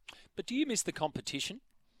 But do you miss the competition?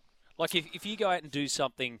 Like if you go out and do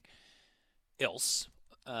something else,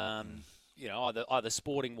 either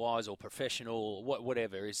sporting wise or professional or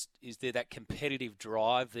whatever, is there that competitive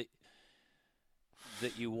drive that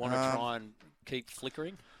you want to try and keep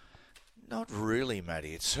flickering? Not really,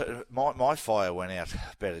 Matty. It's my fire went out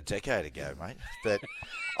about a decade ago, mate. But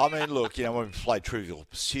I mean, look, when we played Trivial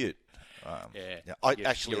Pursuit, I hate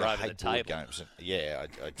board games.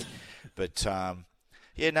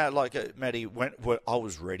 Matty, when I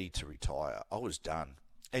was ready to retire, I was done.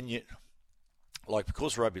 And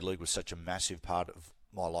because rugby league was such a massive part of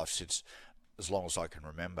my life since as long as I can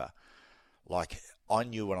remember, I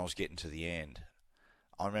knew when I was getting to the end.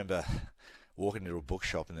 I remember walking into a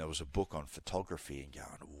bookshop and there was a book on photography and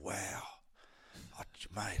going, wow, I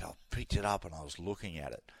picked it up and I was looking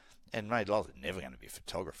at it. And, mate, I was never going to be a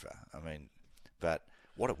photographer. But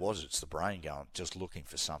what it was, it's the brain going, just looking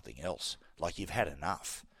for something else. Like you've had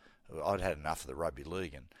enough. I'd had enough of the rugby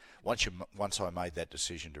league. And once I made that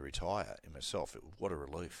decision to retire in myself, what a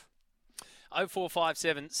relief.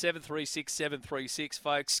 0457 736 736,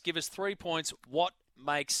 folks. Give us 3 points. What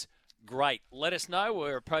makes great? Let us know.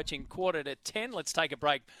 We're approaching 9:45. Let's take a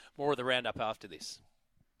break. More of the roundup after this.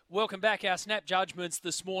 Welcome back. Our Snap Judgments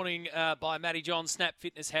this morning by Matty John. Snap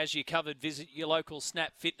Fitness has you covered. Visit your local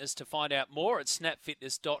Snap Fitness to find out more at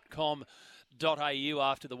snapfitness.com.au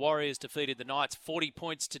after the Warriors defeated the Knights 40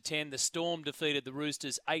 points to 10. The Storm defeated the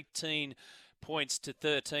Roosters 18 points to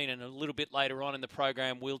 13. And a little bit later on in the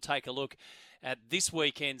program, we'll take a look at this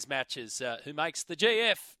weekend's matches, who makes the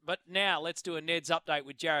GF. But now let's do a Neds update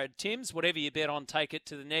with Jared Timms. Whatever you bet on, take it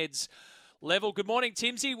to the Neds level. Good morning,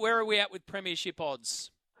 Timsy. Where are we at with premiership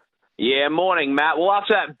odds? Yeah, morning, Matt. Well,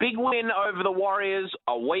 after that big win over the Warriors,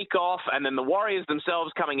 a week off, and then the Warriors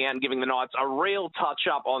themselves coming out and giving the Knights a real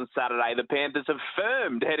touch-up on Saturday, the Panthers have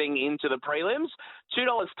firmed heading into the prelims.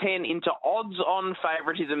 $2.10 into odds-on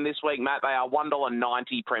favouritism this week, Matt. They are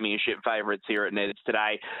 $1.90 premiership favourites here at Ned's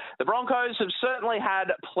today. The Broncos have certainly had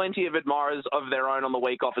plenty of admirers of their own on the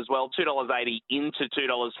week off as well, $2.80 into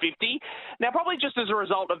 $2.50. Now, probably just as a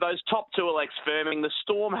result of those top two elects firming, the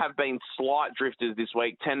Storm have been slight drifters this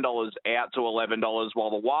week, $10 out to $11, while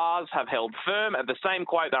the Wars have held firm at the same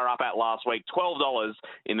quote they were up at last week, $12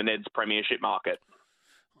 in the Ned's premiership market.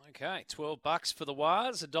 Okay, $12 for the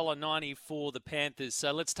Wars, $1.90 for the Panthers.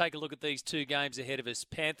 So let's take a look at these two games ahead of us.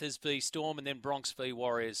 Panthers v Storm and then Bronx v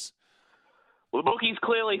Warriors. Well, the bookies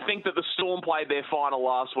clearly think that the Storm played their final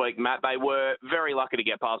last week, Matt. They were very lucky to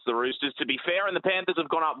get past the Roosters, to be fair, and the Panthers have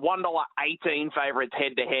gone up $1.18 favourites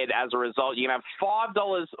head-to-head as a result. You can have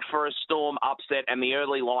 $5 for a Storm upset, and the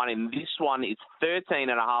early line in this one is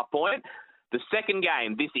 13.5 points. The second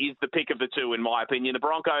game, this is the pick of the two, in my opinion. The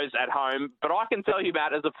Broncos at home. But I can tell you,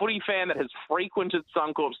 Matt, as a footy fan that has frequented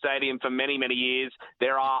Suncorp Stadium for many, many years,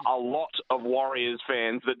 there are a lot of Warriors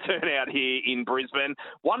fans that turn out here in Brisbane.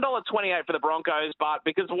 $1.28 for the Broncos, but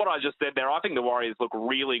because of what I just said there, I think the Warriors look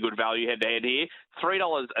really good value head-to-head here.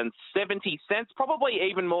 $3.70, probably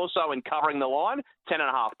even more so in covering the line,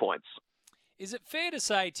 10.5 points. Is it fair to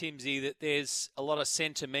say, Timsy, that there's a lot of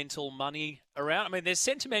sentimental money around? I mean, there's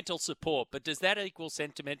sentimental support, but does that equal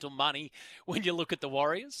sentimental money when you look at the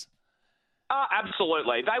Warriors?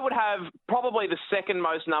 Absolutely. They would have probably the second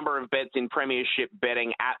most number of bets in premiership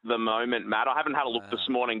betting at the moment, Matt. I haven't had a look this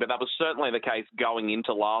morning, but that was certainly the case going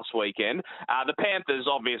into last weekend. The Panthers,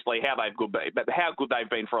 obviously, how good they've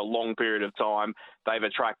been for a long period of time. They've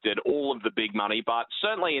attracted all of the big money, but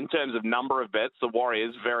certainly in terms of number of bets, the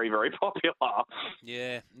Warriors very, very popular.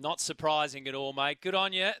 Yeah, not surprising at all, mate. Good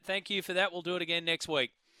on you. Thank you for that. We'll do it again next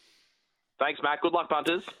week. Thanks, Matt. Good luck,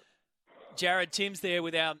 punters. Jared Timms there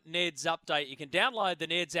with our Neds update. You can download the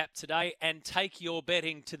Neds app today and take your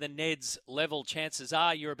betting to the Neds level. Chances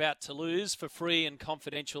are you're about to lose. For free and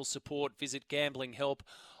confidential support, visit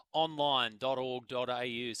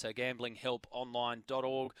gamblinghelponline.org.au. So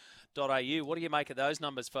gamblinghelponline.org.au. What do you make of those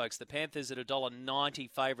numbers, folks? The Panthers at $1.90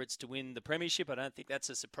 favourites to win the premiership. I don't think that's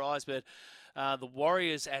a surprise, but the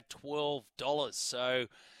Warriors at $12. So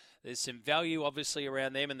there's some value, obviously,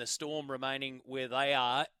 around them, and the Storm remaining where they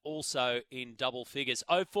are, also in double figures.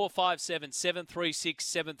 0457 736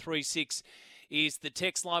 736 is the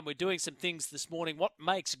text line. We're doing some things this morning. What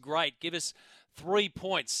makes great? Give us 3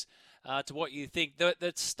 points to what you think.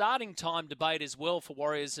 The starting time debate as well for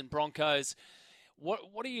Warriors and Broncos.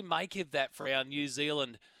 What do you make of that for our New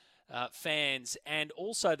Zealand fans, and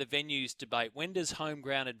also the venues debate? When does home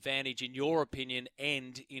ground advantage, in your opinion,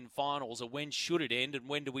 end in finals, or when should it end, and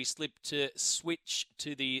when do we switch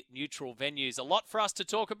to the neutral venues? A lot for us to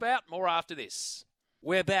talk about. More after this.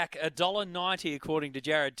 We're back. $1.90 according to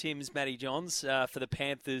Jared Timms, Matty Johns, for the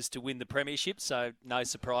Panthers to win the premiership. So no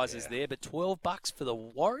surprises there. But $12 for the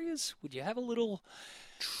Warriors. Would you have a little?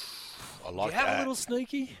 I like that. A little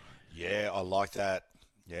sneaky? Yeah, I like that.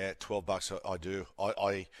 Yeah, $12. I do.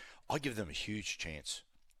 I give them a huge chance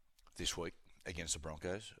this week against the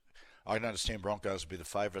Broncos. I can understand Broncos will be the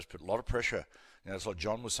favourites, but a lot of pressure. It's like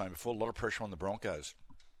John was saying before, a lot of pressure on the Broncos.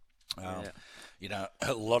 A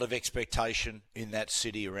lot of expectation in that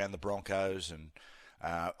city around the Broncos, and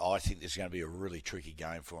I think there's going to be a really tricky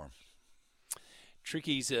game for them.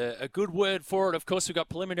 Tricky's a good word for it. Of course, we've got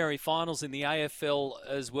preliminary finals in the AFL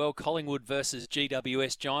as well. Collingwood versus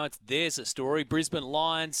GWS Giants. There's a story. Brisbane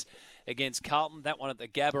Lions against Carlton. That one at the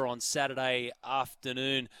Gabba on Saturday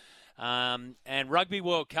afternoon. And Rugby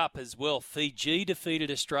World Cup as well. Fiji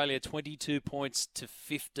defeated Australia 22 points to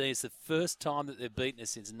 15. It's the first time that they've beaten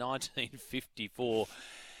us since 1954.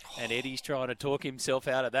 And Eddie's trying to talk himself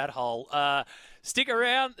out of that hole. Stick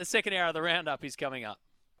around. The second hour of the roundup is coming up.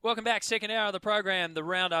 Welcome back. Second hour of the program, the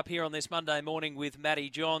roundup here on this Monday morning with Matty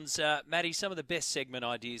Johns. Matty, some of the best segment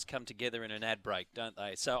ideas come together in an ad break, don't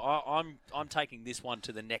they? So I'm taking this one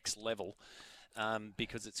to the next level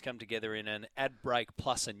because it's come together in an ad break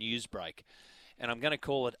plus a news break. And I'm going to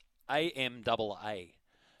call it AMAA.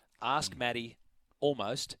 Ask Matty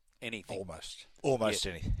almost anything. Almost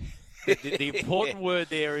anything. The important word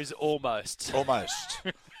there is almost. Almost.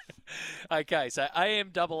 Okay, so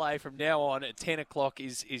AMAA from now on at 10 o'clock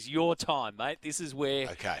is your time, mate. This is where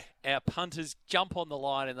our punters jump on the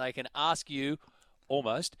line and they can ask you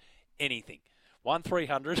almost anything.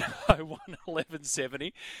 1300 01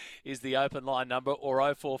 1170 is the open line number, or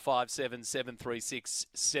 0457 736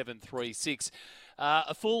 736.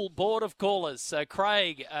 A full board of callers. So,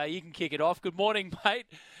 Craig, you can kick it off. Good morning, mate.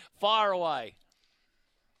 Fire away.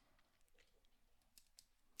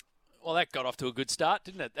 Well, that got off to a good start,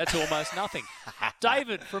 didn't it? That's almost nothing.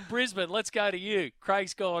 David from Brisbane, let's go to you.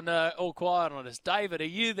 Craig's gone all quiet on us. David, are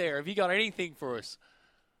you there? Have you got anything for us?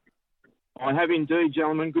 I have indeed,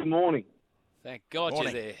 gentlemen. Good morning. Thank God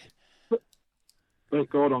Morning. you're there. Thank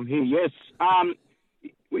God I'm here, yes.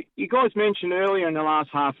 You guys mentioned earlier in the last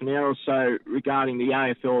half an hour or so regarding the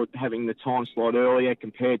AFL having the time slot earlier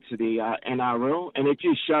compared to the NRL, and it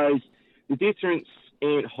just shows the difference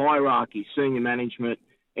in hierarchy, senior management,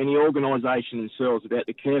 and the organisation themselves about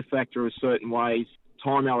the care factor of certain ways,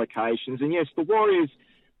 time allocations. And yes, the Warriors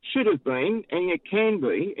should have been, and it can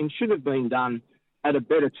be, and should have been done at a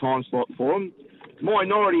better time slot for them.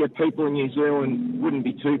 Minority of people in New Zealand wouldn't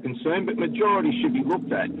be too concerned, but majority should be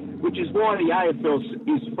looked at, which is why the AFL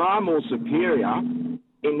is far more superior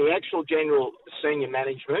in the actual general senior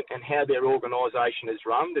management and how their organisation is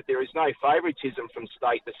run, that there is no favouritism from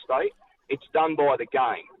state to state. It's done by the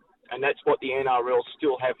game. And that's what the NRL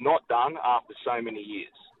still have not done after so many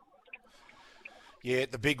years. Yeah,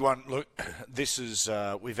 the big one. Look, this is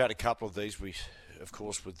we've had a couple of these. We, of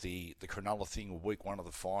course, with the Cronulla thing, week one of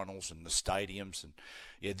the finals and the stadiums, and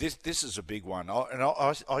yeah, this is a big one.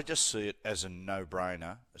 I just see it as a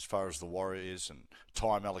no-brainer as far as the Warriors and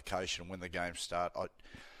time allocation when the games start.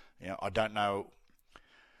 I don't know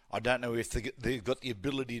if they've got the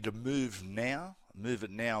ability to move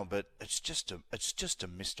it now, but it's just a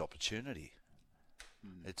missed opportunity.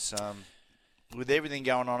 It's with everything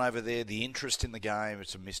going on over there, the interest in the game,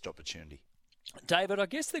 it's a missed opportunity. David, I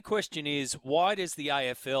guess the question is, why does the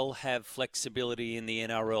AFL have flexibility and the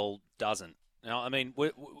NRL doesn't? Now, I mean,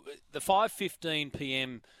 the 5:15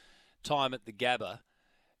 p.m. time at the Gabba,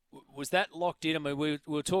 was that locked in? I mean, we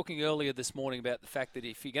were talking earlier this morning about the fact that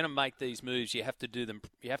if you're going to make these moves, you have to do them.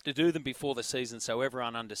 You have to do them before the season, so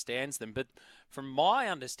everyone understands them. But from my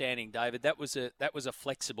understanding, David, that was a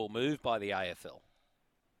flexible move by the AFL.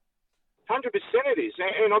 100% it is,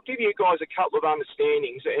 and I'll give you guys a couple of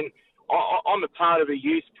understandings. And I'm a part of a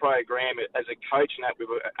youth program as a coach and that with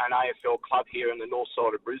an AFL club here in the north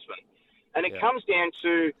side of Brisbane, and it comes down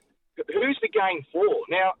to who's the game for.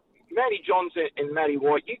 Now, Matty Johns and Matty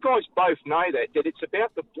White, you guys both know that it's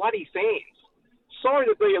about the bloody fans. Sorry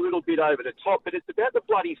to be a little bit over the top, but it's about the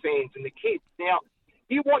bloody fans and the kids. Now,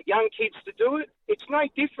 you want young kids to do it? It's no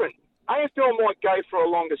different. AFL might go for a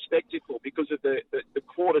longer spectacle because of the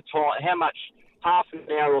quarter time, how much, half an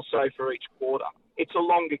hour or so for each quarter. It's a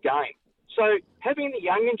longer game. So having the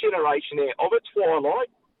younger generation there of a twilight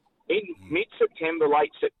in mid-September,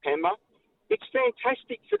 late September, it's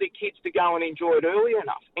fantastic for the kids to go and enjoy it early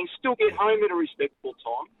enough and still get home at a respectable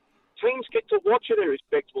time. Teams get to watch it at a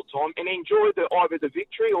respectable time and enjoy either the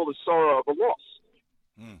victory or the sorrow of a loss.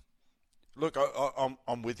 Look,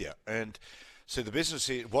 I'm with you. And so the business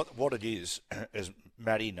here, what it is, as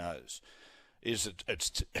Matty knows, is that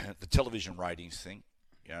it's the television ratings thing.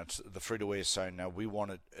 You know, it's the free-to-air saying, no, we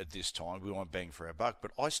want it at this time. We want bang for our buck.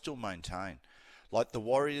 But I still maintain, like the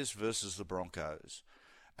Warriors versus the Broncos,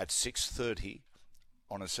 at 6:30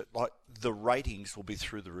 on a set, like the ratings will be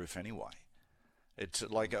through the roof anyway. It's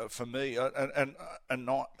like for me, and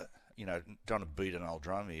not, you know, don't want to beat an old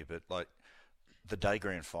drum here, but like the day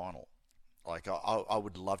grand final, like I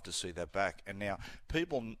would love to see that back. And now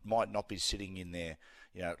people might not be sitting in their,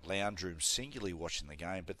 you know, lounge rooms singularly watching the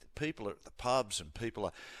game, but people are at the pubs and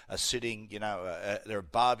people are sitting, you know, there are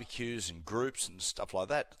barbecues and groups and stuff like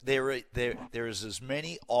that. There is as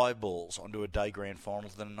many eyeballs onto a day grand final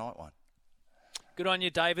than a night one. Good on you,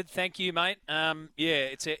 David. Thank you, mate.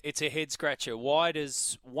 It's a head scratcher. Why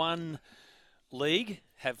does one league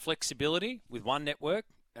have flexibility with one network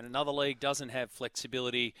and another league doesn't have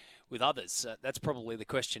flexibility with others? That's probably the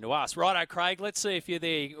question to ask. Righto, Craig, let's see if you're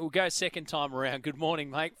there. We'll go second time around. Good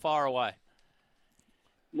morning, mate. Fire away.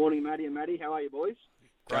 Morning, Matty and Matty. How are you, boys?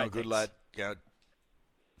 Great, good lad. Go.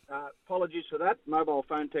 Apologies for that. Mobile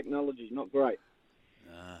phone technology is not great.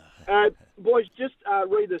 Boys, just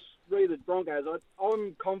read the Broncos.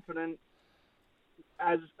 I'm confident,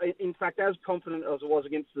 as confident as I was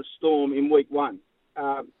against the Storm in week one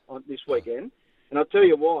this weekend. And I'll tell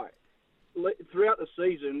you why. Throughout the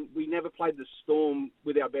season, we never played the Storm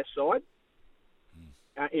with our best side.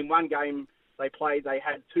 In one game, they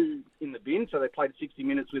had 2 in the bin, so they played 60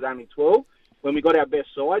 minutes with only 12. When we got our best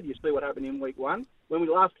side, you see what happened in week one. When we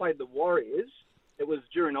last played the Warriors, it was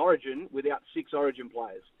during Origin without 6 Origin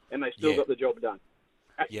players, and they still got the job done.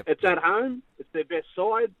 Yep. It's at home. It's their best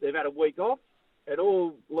side. They've had a week off. it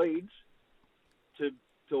all leads to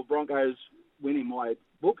a Broncos win in my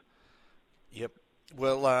book. Yep.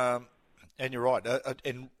 Well, and you're right.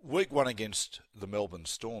 And week one against the Melbourne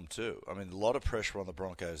Storm too. I mean, a lot of pressure on the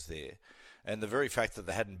Broncos there. And the very fact that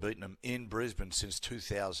they hadn't beaten them in Brisbane since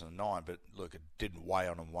 2009, but look, it didn't weigh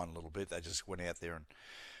on them one little bit. They just went out there and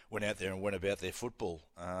went about their football.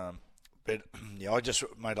 But yeah,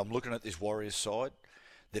 I'm looking at this Warriors side.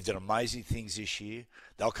 They've done amazing things this year.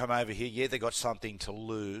 They'll come over here. Yeah, they got something to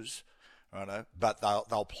lose, right? But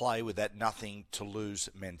they'll play with that nothing to lose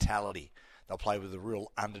mentality. They'll play with a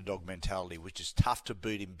real underdog mentality, which is tough to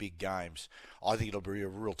beat in big games. I think it'll be a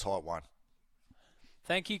real tight one.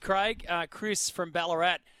 Thank you, Craig. Chris from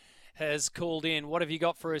Ballarat has called in. What have you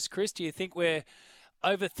got for us, Chris? Do you think we're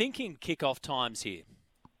overthinking kickoff times here?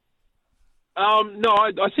 No,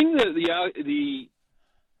 I think that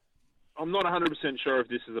I'm not 100% sure if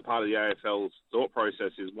this is a part of the AFL's thought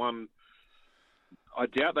process. Is one, I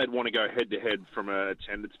doubt they'd want to go head-to-head from an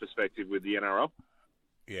attendance perspective with the NRL.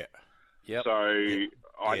 Yeah. Yep. So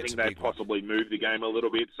I think they'd possibly move the game a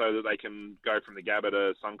little bit so that they can go from the Gabba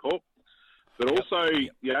to Suncorp. But also,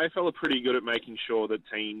 the AFL are pretty good at making sure that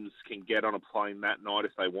teams can get on a plane that night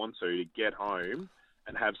if they want to get home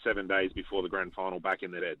and have 7 days before the grand final back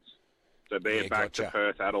in their heads. So be it back to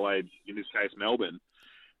Perth, Adelaide, in this case Melbourne.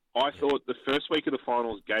 I thought the first week of the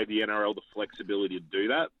finals gave the NRL the flexibility to do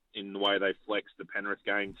that in the way they flexed the Penrith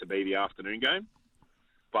game to be the afternoon game.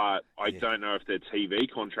 But I don't know if their TV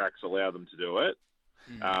contracts allow them to do it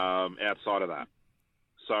outside of that.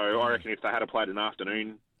 So I reckon if they had played an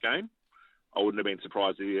afternoon game, I wouldn't have been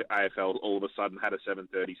surprised if the AFL all of a sudden had a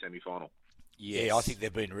 7:30 semi-final. Yes. Yeah, I think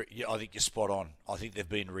they've been. I think you're spot on. I think they've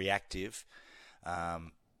been reactive.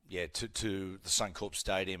 To the Suncorp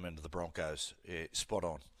Stadium and to the Broncos. Yeah, spot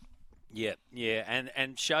on. Yeah,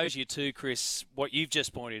 and shows you too, Chris. What you've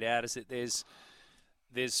just pointed out is that there's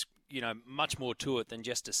much more to it than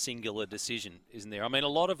just a singular decision, isn't there? I mean, a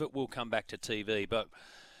lot of it will come back to TV, but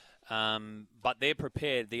they're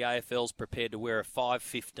prepared. The AFL's prepared to wear a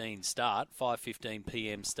 5:15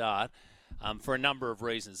 p.m. start, for a number of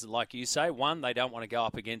reasons. Like you say, one, they don't want to go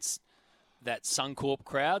up against that Suncorp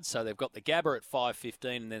crowd, so they've got the Gabba at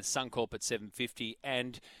 5:15 and then Suncorp at 7:50.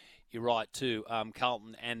 And you're right too,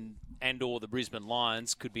 Carlton and or the Brisbane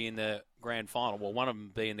Lions could be in the grand final. Well, one of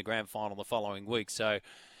them be in the grand final the following week. So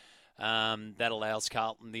that allows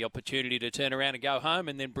Carlton the opportunity to turn around and go home,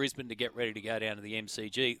 and then Brisbane to get ready to go down to the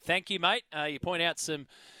MCG. Thank you, mate. You point out some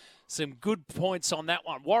good points on that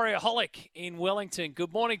one. Warriorholic in Wellington.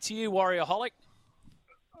 Good morning to you, Warriorholic.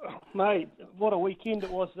 Mate, what a weekend it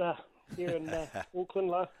was here in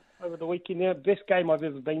Auckland over the weekend. There, best game I've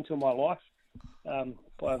ever been to in my life,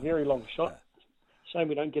 by a very long shot. Shame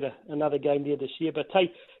we don't get another game there this year. But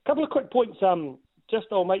hey, a couple of quick points. Just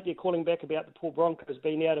old mate there calling back about the poor Broncos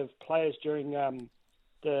being out of players during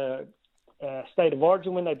the State of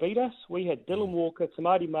Origin when they beat us. We had Dylan Walker,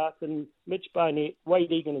 Tamati Martin, Mitch Barnett,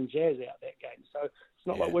 Wade Egan and Jazz out that game. So it's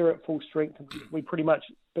not like we're at full strength. We pretty much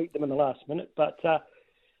beat them in the last minute. But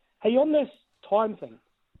hey, on this time thing,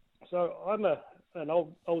 so I'm an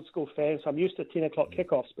old school fan, so I'm used to 10 o'clock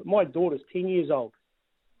kickoffs. But my daughter's 10 years old.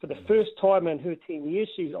 For the first time in her 10 years,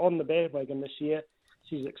 she's on the bandwagon this year.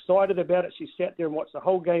 She's excited about it. She sat there and watched the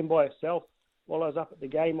whole game by herself while I was up at the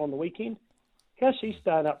game on the weekend. How's she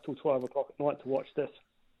staying up till 12 o'clock at night to watch this?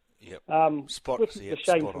 Yep. Which is a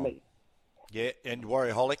shame for me. Yeah, and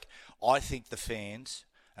Warriorholic, I think the fans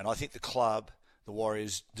and I think the club, the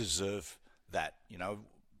Warriors, deserve that. You know,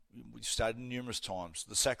 we've stated numerous times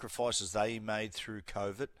the sacrifices they made through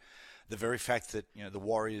COVID, the very fact that, you know, the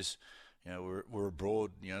Warriors, you know, were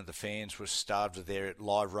abroad, you know, the fans were starved of their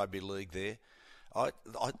live rugby league there.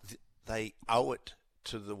 They owe it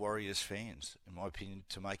to the Warriors fans, in my opinion,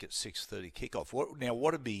 to make it 6:30 kickoff. What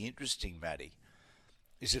would be interesting, Matty,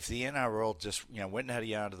 is if the NRL just, you know, went and had a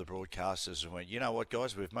yarn to the broadcasters and went, you know what,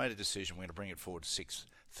 guys, we've made a decision, we're going to bring it forward to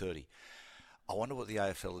 6:30. I wonder what the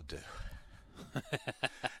AFL would do.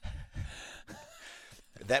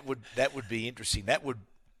 That would be interesting. That'd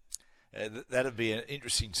be an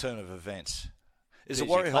interesting turn of events. Is the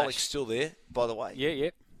Warriorholic still there, by the way? Yeah.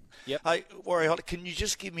 Yep. Hey, Warriorholic, can you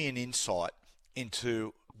just give me an insight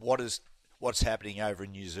into what's happening over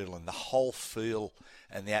in New Zealand, the whole feel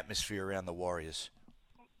and the atmosphere around the Warriors?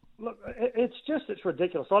 Look, it's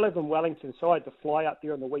ridiculous. I live in Wellington, so I had to fly up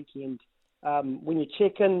there on the weekend. When you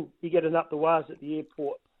check in, you get an up the wires at the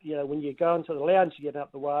airport. You know, when you go into the lounge, you get an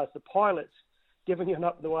up the wires. The pilot's giving you an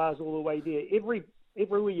up the wires all the way there.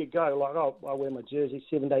 Everywhere you go, like, I wear my jersey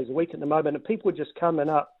 7 days a week at the moment, and people are just coming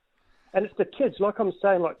up And it's the kids, like I'm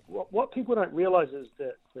saying, like what people don't realise is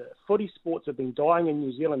that the footy sports have been dying in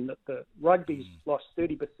New Zealand, that the rugby's lost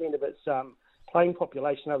 30% of its playing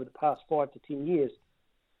population over the past 5 to 10 years.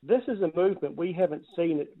 This is a movement we haven't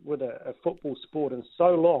seen it with a football sport in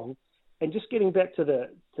so long. And just getting back to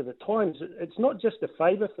the times, it's not just a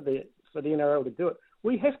favour for the NRL to do it.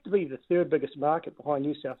 We have to be the third biggest market behind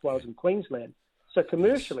New South Wales and Queensland. So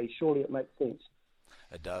commercially, surely it makes sense.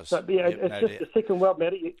 It does. So, yeah, yep, it's just the second world,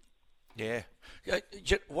 Matty. Yeah.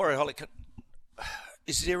 Warrior Holly,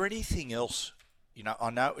 is there anything else? You know, I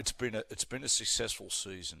know it's been a successful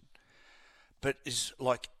season, but is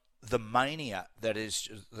like the mania that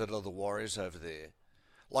are the Warriors over there.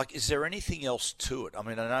 Like, is there anything else to it? I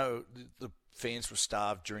mean, I know the fans were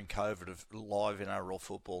starved during COVID of live NRL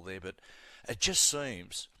football there, but it just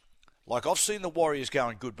seems like I've seen the Warriors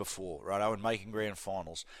going good before, right? And making grand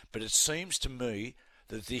finals, but it seems to me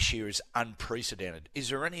that this year is unprecedented. Is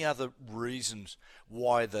there any other reasons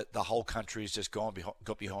why the whole country has just got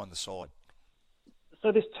behind the side?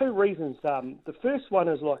 So there's two reasons. The first one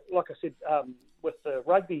is like I said, with the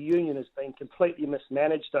rugby union has been completely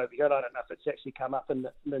mismanaged over here. I don't know if it's actually come up in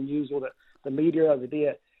the news or the media over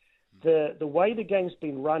there. The way the game's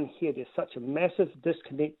been run here, there's such a massive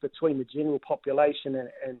disconnect between the general population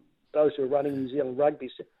and those who are running New Zealand rugby.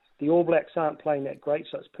 So the All Blacks aren't playing that great,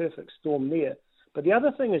 so it's perfect storm there. But the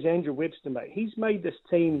other thing is Andrew Webster, mate. He's made this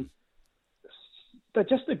team, they're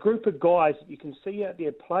just a group of guys that you can see out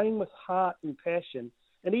there playing with heart and passion.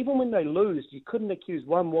 And even when they lose, you couldn't accuse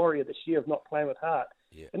one Warrior this year of not playing with heart.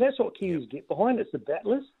 Yeah. And that's what Kiwis get behind. It's the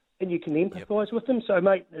battlers, and you can empathise with them. So,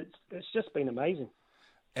 mate, it's just been amazing.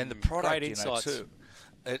 And the product, too.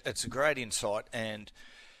 It's a great insight, and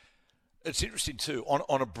it's interesting too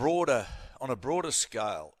on a broader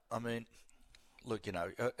scale. I mean, look, and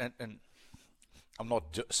I'm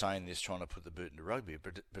not saying this trying to put the boot into rugby,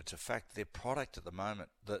 but it's a fact. Their product at the moment,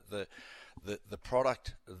 the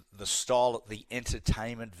product, the style, the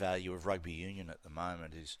entertainment value of rugby union at the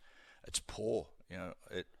moment it's poor.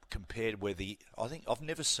 Compared where I think I've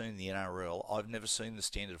never seen the NRL. I've never seen the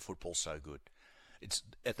standard of football so good. It's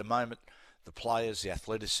at the moment the players, the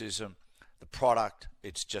athleticism, the product.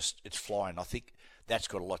 It's flying. I think that's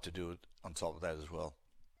got a lot to do with, on top of that as well.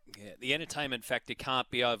 Yeah, the entertainment factor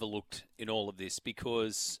can't be overlooked in all of this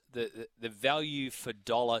because the value for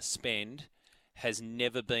dollar spend has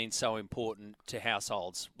never been so important to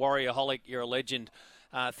households. Warrior Holic, you're a legend.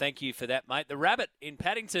 Thank you for that, mate. The Rabbit in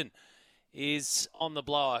Paddington is on the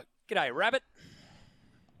blower. G'day, Rabbit.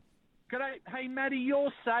 G'day. Hey, Matty,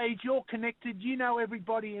 you're sage, you're connected, you know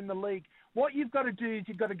everybody in the league. What you've got to do is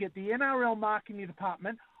you've got to get the NRL marketing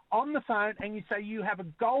department on the phone and you say you have a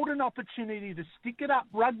golden opportunity to stick it up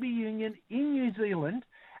rugby union in New Zealand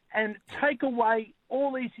and take away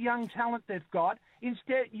all these young talent they've got.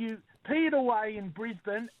 Instead, you pee it away in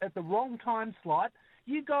Brisbane at the wrong time slot.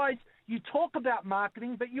 You guys, you talk about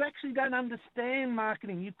marketing, but you actually don't understand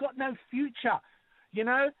marketing. You've got no future.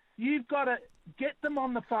 You've got to get them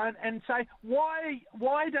on the phone and say, why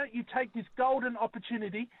don't you take this golden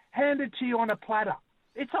opportunity, hand it to you on a platter?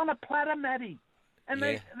 It's on a platter, Matty. And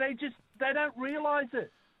they don't realise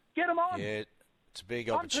it. Get them on. Yeah, it's a big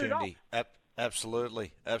opportunity.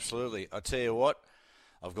 Absolutely. I tell you what,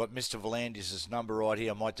 I've got Mr. Volandis' number right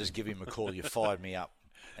here. I might just give him a call. You fired me up.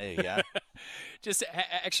 There you go.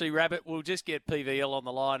 Actually, Rabbit, we'll just get PVL on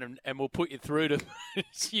the line and we'll put you through to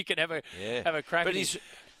so you can have a crack. But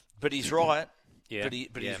he's right. Yeah.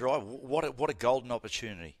 But he's right. What a golden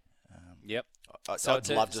opportunity. Yep. I'd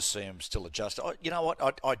love to see him still adjust. You know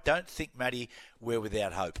what? I don't think, Matty, we're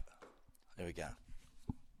without hope. There we go.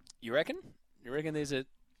 You reckon? You reckon there's a...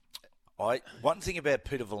 One thing about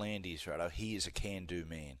Peter Volandis, right? He is a can-do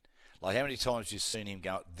man. Like, how many times have you seen him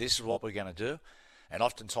go, this is what we're going to do? And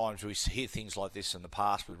oftentimes we hear things like this in the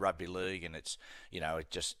past with rugby league, and it's,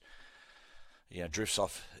 it just, drifts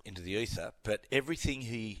off into the ether. But everything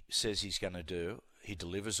he says he's going to do, he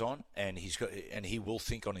delivers on, and he will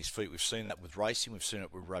think on his feet. We've seen that with racing. We've seen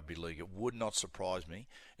it with rugby league. It would not surprise me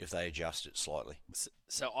if they adjust it slightly.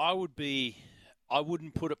 So I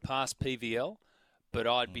wouldn't put it past PVL, but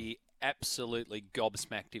I'd be absolutely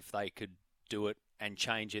gobsmacked if they could do it and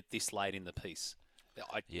change it this late in the piece.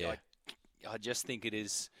 I just think it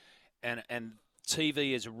is, and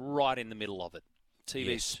TV is right in the middle of it.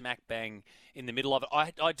 TV is smack bang in the middle of it.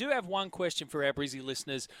 I do have one question for our Brizzy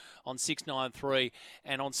listeners on 693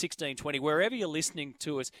 and on 1620, wherever you're listening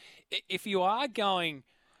to us. If you are going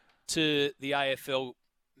to the AFL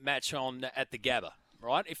match at the Gabba,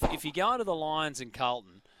 right? If you go to the Lions and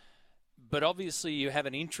Carlton, but obviously you have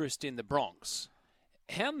an interest in the Bronx,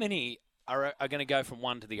 how many are going to go from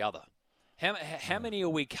one to the other? How many are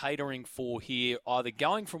we catering for here, either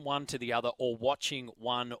going from one to the other or watching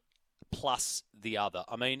one plus the other?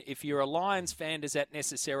 I mean, if you're a Lions fan, does that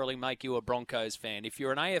necessarily make you a Broncos fan? If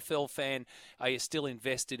you're an AFL fan, are you still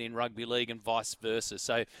invested in rugby league and vice versa?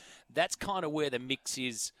 So that's kind of where the mix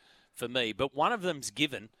is for me. But one of them's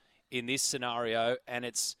given in this scenario, and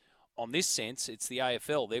it's, on this sense, it's the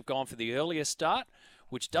AFL. They've gone for the earlier start,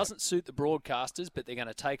 which doesn't suit the broadcasters, but they're going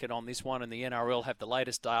to take it on this one, and the NRL have the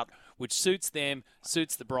later start, which suits them,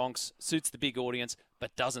 suits the Bronx, suits the big audience,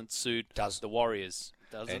 but doesn't suit the Warriors.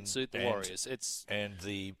 Doesn't suit the Warriors.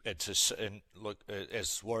 Look,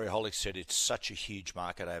 as Warriorholic said, it's such a huge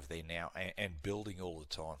market over there now, and building all the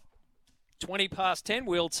time. 20 past 10.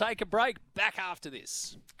 We'll take a break. Back after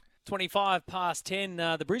this. 25 past 10,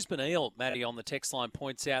 the Brisbane Eel, Matty, on the text line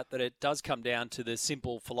points out that it does come down to the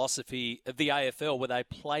simple philosophy of the AFL where they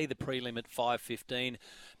play the prelim at 5:15,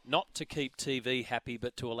 not to keep TV happy,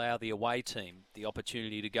 but to allow the away team the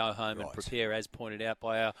opportunity to go home and prepare, as pointed out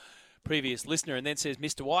by our previous listener. And then says,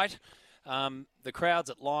 Mr. White, the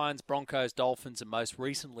crowds at Lions, Broncos, Dolphins, and most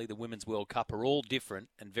recently the Women's World Cup are all different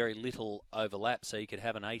and very little overlap, so you could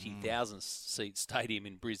have an 80,000-seat stadium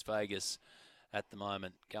in Vegas at the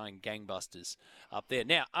moment, going gangbusters up there.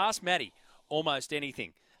 Now, ask Matty almost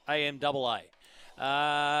anything. AMAA.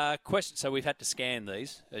 Question. So we've had to scan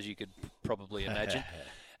these, as you could probably imagine.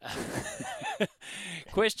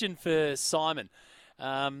 Question for Simon.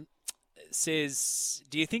 Says,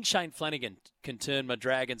 do you think Shane Flanagan can turn my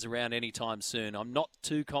Dragons around anytime soon? I'm not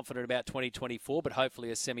too confident about 2024, but hopefully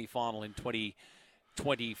a semi-final in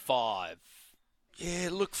 2025. Yeah,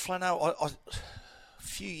 look, Flano, a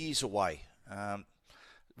few years away.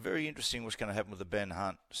 Very interesting what's going to happen with the Ben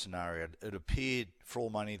Hunt scenario. It appeared, for all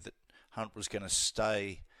money, that Hunt was going to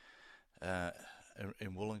stay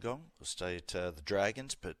in Wollongong, or stay at the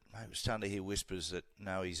Dragons, but mate, we're starting to hear whispers that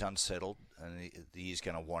no, he's unsettled and he's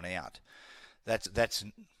going to want out. That's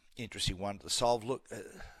an interesting one to solve. Look,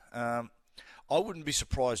 I wouldn't be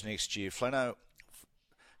surprised next year. Flano,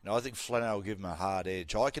 I think Flano will give him a hard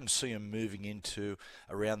edge. I can see him moving into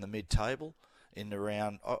around the mid-table. I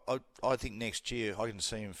think next year I can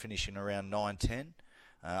see him finishing around 9-10.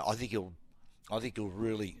 I think he'll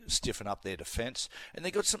really stiffen up their defence, and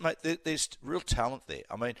they got some. There's real talent there.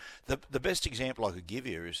 I mean, the best example I could give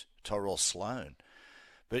you is Tyrell Sloan,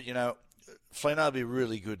 but Flano will be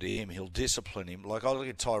really good to him. He'll discipline him. Like I look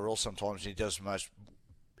at Tyrell sometimes, and he does the most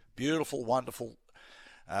beautiful, wonderful,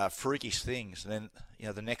 freakish things, and then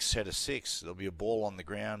the next set of six, there'll be a ball on the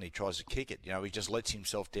ground. He tries to kick it. He just lets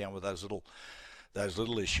himself down with those little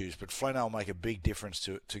issues. But Flano will make a big difference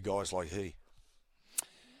to guys like he.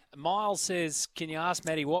 Miles says, can you ask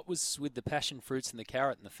Matty what was with the passion fruits and the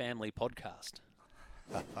carrot in the family podcast?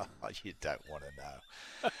 You don't want to know.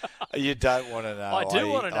 You don't want to know. I do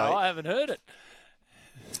want to know. I haven't heard it.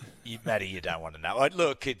 Matty, you don't want to know.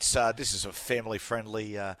 Look, it's this is a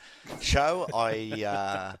family-friendly show.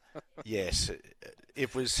 Yes,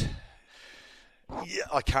 it was. Yeah,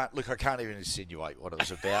 I can't even insinuate what it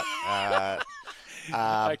was about.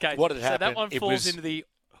 Okay, what had happened? So that one falls into the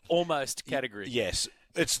almost category. Yes,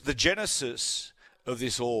 it's the genesis of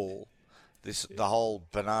this all. The whole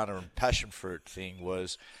banana and passion fruit thing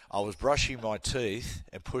was I was brushing my teeth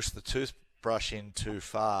and pushed the toothbrush in too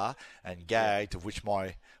far and gagged, of which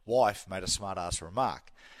my wife made a smart-ass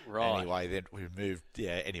remark. Right. Anyway, then we moved.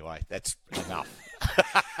 Yeah, anyway, that's enough.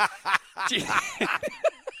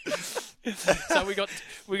 So we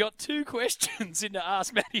got two questions into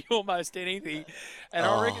Ask Matty Almost Anything, and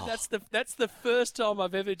I reckon that's the first time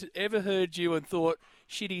I've ever heard you and thought,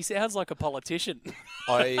 shit, he sounds like a politician.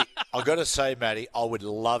 I got to say, Matty, I would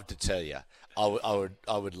love to tell you.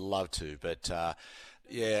 I would love to, but I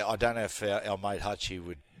don't know if our mate Hutchie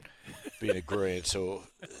would be in agreement, or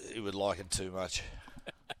he would like it too much.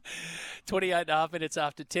 28.5 minutes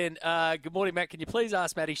after 10. Good morning, Matt. Can you please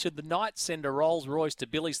ask Matty, should the Knights send a Rolls Royce to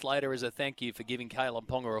Billy Slater as a thank you for giving Kalen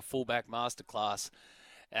Ponga a fullback masterclass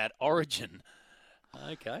at Origin?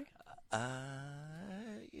 Okay.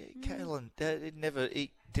 Kalen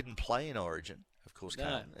he didn't play in Origin. Of course,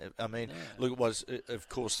 Kalen. I mean, look, of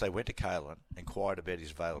course they went to Kalen, inquired about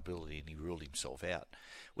his availability, and he ruled himself out,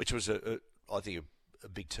 which was I think a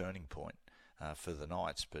big turning point for the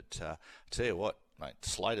Knights. But I tell you what, mate,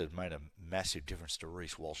 Slater made a massive difference to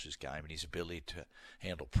Reece Walsh's game and his ability to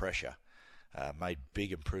handle pressure. Made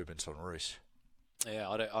big improvements on Reece. Yeah,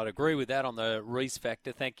 I'd agree with that on the Reece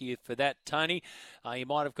factor. Thank you for that, Tony. You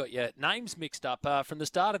might have got your names mixed up. From the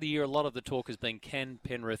start of the year, a lot of the talk has been, can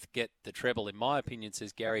Penrith get the treble? In my opinion,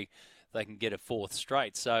 says Gary, they can get a fourth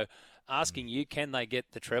straight. So asking you, can they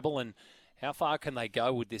get the treble, and how far can they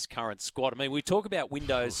go with this current squad? I mean, we talk about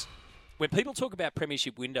windows when people talk about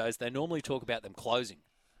premiership windows, they normally talk about them closing,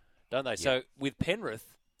 don't they? Yeah. So with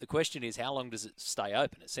Penrith, the question is, how long does it stay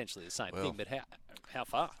open? Essentially the same thing, but how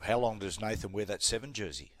far? How long does Nathan wear that 7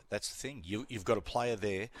 jersey? That's the thing. You've got a player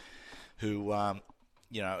there who,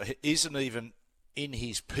 isn't even in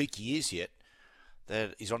his peak years yet.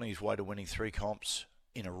 That he's on his way to winning 3 comps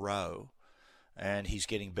in a row, and he's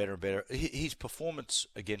getting better and better. His performance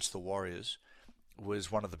against the Warriors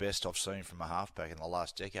was one of the best I've seen from a halfback in the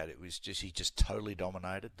last decade. It was just he just totally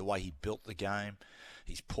dominated the way he built the game,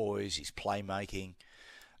 his poise, his playmaking.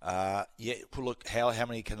 Well, look, how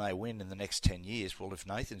many can they win in the next 10 years? Well, if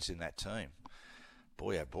Nathan's in that team,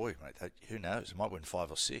 boy, oh boy, mate, who knows? They might win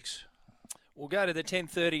 5 or 6. We'll go to the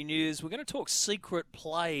 10:30 news. We're going to talk secret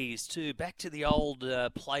plays too. Back to the old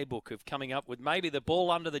playbook of coming up with maybe the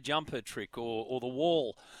ball under the jumper trick or the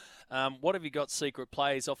wall. What have you got secret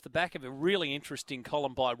plays off the back of a really interesting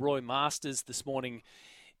column by Roy Masters this morning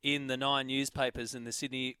in the 9 newspapers in the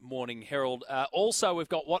Sydney Morning Herald. Also, we've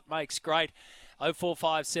got What Makes Great,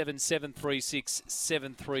 0457 736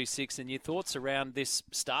 736, and your thoughts around this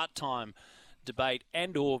start time debate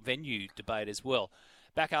and or venue debate as well.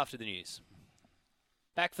 Back after the news.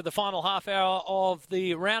 Back for the final half hour of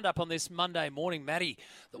the roundup on this Monday morning. Matty,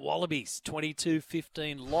 the Wallabies,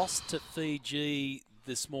 22-15, lost to Fiji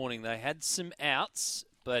this morning. They had some outs,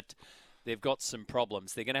 but they've got some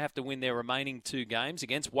problems. They're going to have to win their remaining 2 games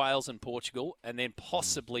against Wales and Portugal, and then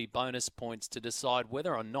possibly bonus points to decide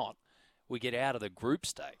whether or not we get out of the group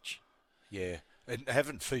stage. Yeah. And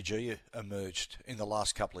haven't Fiji emerged in the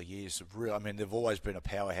last couple of years? I mean, they've always been a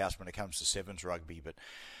powerhouse when it comes to sevens rugby, but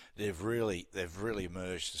they've really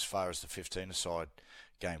emerged as far as the 15-a-side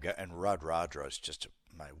game go. And Radradro's just,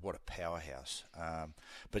 mate, what a powerhouse.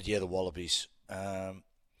 But yeah, the Wallabies.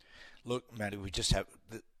 Look, Matty, we just have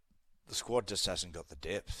the squad just hasn't got the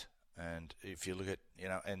depth. And if you look at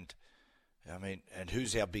and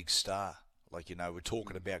who's our big star? Like, we're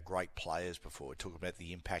talking about great players before. We're talking about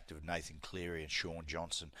the impact of Nathan Cleary and Sean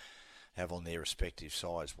Johnson have on their respective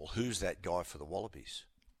sides. Well, who's that guy for the Wallabies?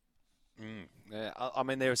 Yeah, I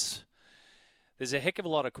mean, there's a heck of a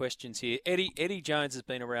lot of questions here. Eddie Jones has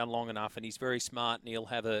been around long enough, and he's very smart, and he'll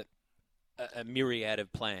have a myriad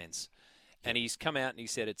of plans. And he's come out and he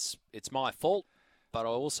said it's my fault, but I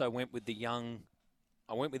also went with the young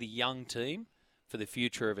team for the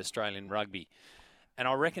future of Australian rugby. And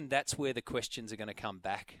I reckon that's where the questions are going to come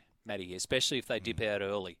back, Matty, especially if they dip out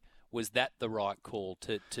early. Was that the right call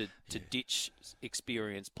to ditch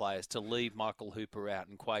experienced players, to leave Michael Hooper out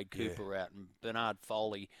and Quade Cooper out and Bernard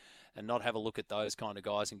Foley and not have a look at those kind of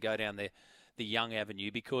guys and go down the young avenue?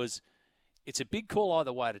 Because it's a big call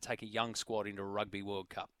either way to take a young squad into a Rugby World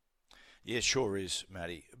Cup. Yeah, sure is,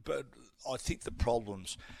 Matty. But I think the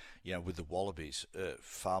problems, with the Wallabies are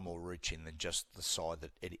far more reaching than just the side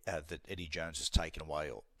that Eddie Jones has taken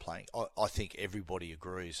away or playing. I think everybody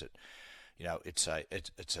agrees that, it's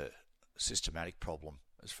a systematic problem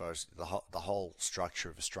as far as the whole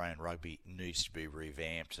structure of Australian rugby needs to be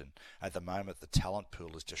revamped. And at the moment, the talent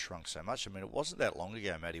pool has just shrunk so much. I mean, it wasn't that long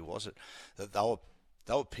ago, Matty, was it, that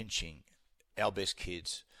they were pinching our best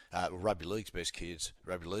kids, Rugby League's best kids,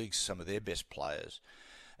 Rugby League's some of their best players.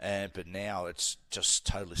 But now it's just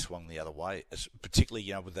totally swung the other way,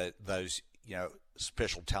 particularly with those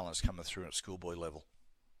special talents coming through at schoolboy level.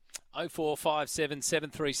 0457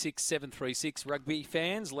 736 736. Rugby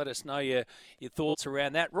fans, let us know your thoughts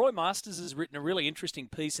around that. Roy Masters has written a really interesting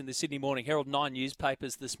piece in the Sydney Morning Herald 9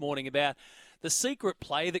 newspapers this morning about the secret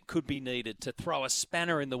play that could be needed to throw a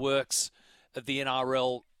spanner in the works of the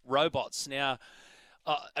NRL robots. Now,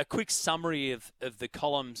 a quick summary of the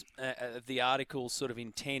columns of the article's sort of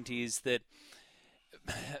intent is that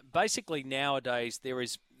basically nowadays there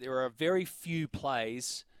are very few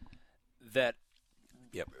plays that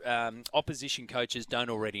opposition coaches don't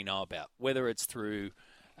already know about, whether it's through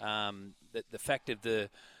the fact of the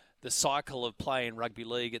cycle of play in rugby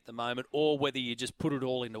league at the moment, or whether you just put it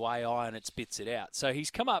all into AI and it spits it out. So he's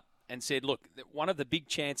come up and said, look, one of the big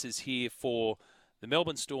chances here for the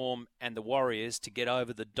Melbourne Storm and the Warriors to get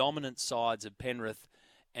over the dominant sides of Penrith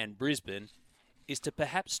and Brisbane is to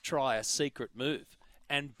perhaps try a secret move.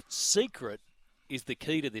 And secret is the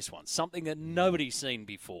key to this one, something that nobody's seen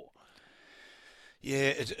before.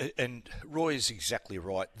 Yeah, and Roy is exactly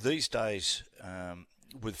right. These days,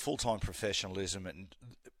 with full-time professionalism and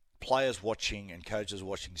players watching and coaches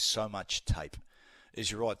watching so much tape,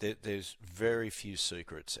 you're right, there's very few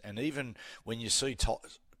secrets. And even when you see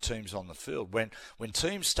teams on the field, when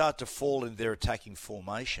teams start to fall in their attacking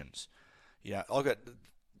formations, I've got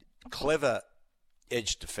clever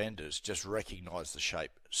edge defenders just recognise the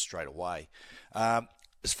shape straight away.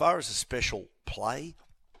 As far as a special play,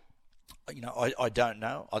 I don't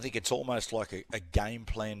know. I think it's almost like a game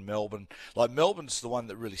plan, Melbourne. Like, Melbourne's the one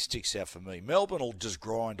that really sticks out for me. Melbourne will just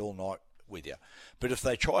grind all night with you. But if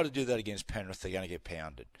they try to do that against Penrith, they're going to get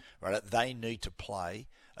pounded. Right? They need to play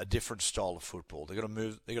a different style of football. They've got to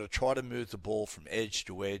move. They've got to try to move the ball from edge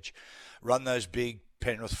to edge, run those big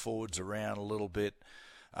Penrith forwards around a little bit.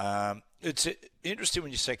 It's interesting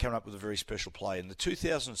when you say coming up with a very special play. In the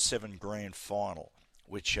 2007 Grand Final,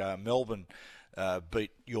 which Melbourne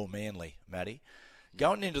beat your Manly, Matty.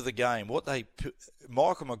 Going into the game,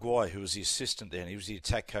 Michael Maguire, who was the assistant then, he was the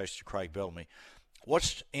attack coach to Craig Bellamy,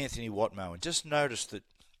 watched Anthony Watmoe and just noticed that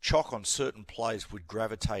Chock on certain plays would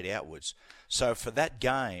gravitate outwards. So for that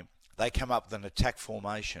game, they come up with an attack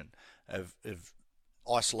formation of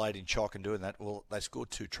isolating Chock and doing that. Well, they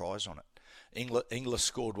scored 2 tries on it. Inglis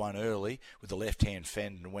scored one early with the left-hand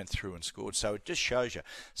fend and went through and scored. So it just shows you.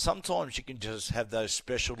 Sometimes you can just have those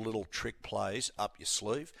special little trick plays up your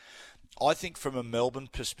sleeve. I think from a Melbourne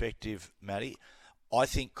perspective, Matty, I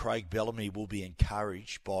think Craig Bellamy will be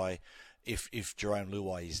encouraged by if Jerome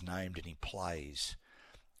Luai is named and he plays.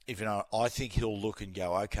 I think he'll look and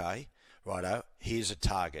go, okay, righto, here's a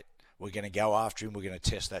target. We're going to go after him. We're going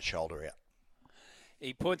to test that shoulder out.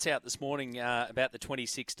 He points out this morning about the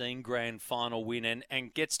 2016 Grand Final win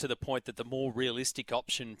and gets to the point that the more realistic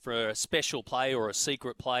option for a special play or a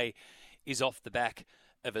secret play is off the back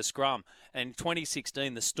of a scrum. And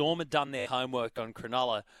 2016, the Storm had done their homework on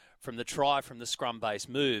Cronulla from the try from the scrum-based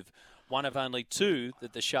move, one of only 2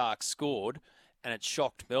 that the Sharks scored, and it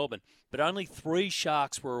shocked Melbourne. But only 3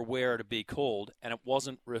 Sharks were aware it'd be called, and it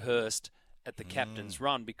wasn't rehearsed at the captain's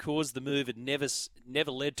run because the move had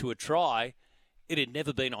never led to a try. It had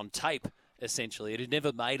never been on tape, essentially. It had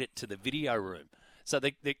never made it to the video room. So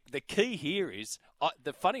the key here is,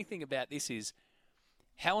 the funny thing about this is,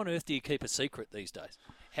 how on earth do you keep a secret these days?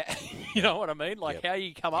 You know what I mean? Like, how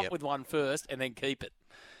you come up with one first and then keep it.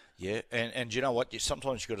 Yeah, and you know what?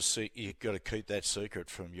 Sometimes you've got to keep that secret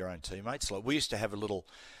from your own teammates. Like, we used to have a little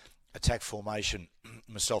attack formation,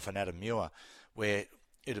 myself and Adam Muir, where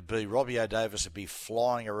it'd be Robbie O'Davis would be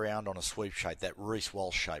flying around on a sweep shape, that Reece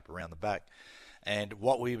Walsh shape around the back. And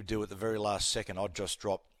what we would do at the very last second, I'd just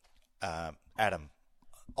drop Adam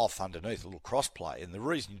off underneath, a little cross play. And the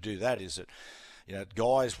reason you do that is that,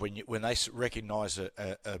 guys, when they recognise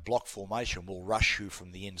a block formation, will rush you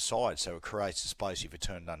from the inside, so it creates a space if you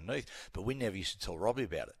turn underneath. But we never used to tell Robbie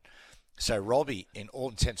about it. So Robbie, in all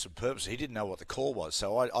intents and purposes, he didn't know what the call was.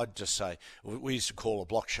 So I'd just say, we used to call a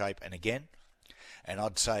block shape and again, and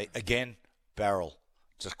I'd say, again, barrel,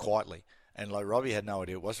 just quietly. And like Robbie had no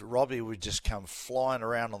idea it was. Robbie would just come flying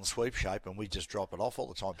around on the sweep shape, and we'd just drop it off all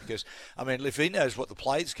the time. Because, I mean, if he knows what the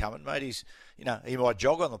play's coming, mate, he might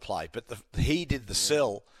jog on the play. But he did the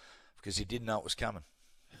sell because he didn't know it was coming.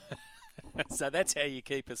 So that's how you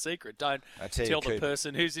keep a secret. Don't tell the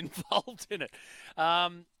person who's involved in it.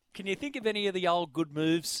 Can you think of any of the old good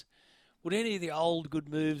moves? Would any of the old good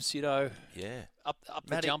moves, up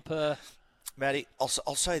the jumper? Matty,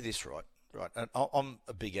 I'll say this, right? Right, and I'm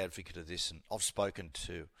a big advocate of this, and I've spoken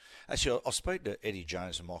to... Actually, I spoke to Eddie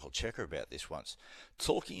Jones and Michael Checker about this once,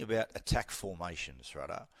 talking about attack formations, right?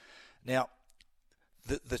 Now,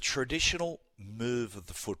 the traditional move of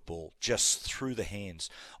the football, just through the hands,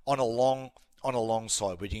 on a long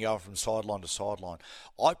side, when you go from sideline to sideline,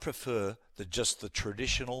 I prefer the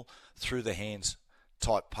traditional through the hands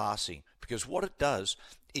type passing, because what it does,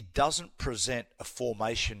 it doesn't present a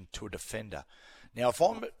formation to a defender. Now, if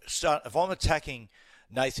I'm attacking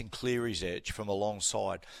Nathan Cleary's edge from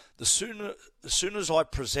alongside, as soon as I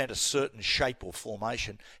present a certain shape or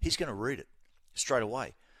formation, he's going to read it straight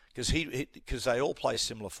away because they all play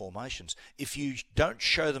similar formations. If you don't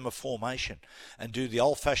show them a formation and do the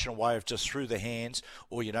old-fashioned way of just through the hands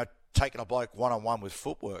or, taking a bloke one-on-one with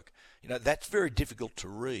footwork, that's very difficult to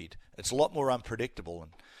read. It's a lot more unpredictable.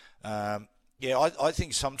 And, I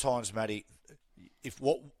think sometimes, Matty,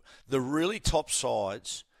 the really top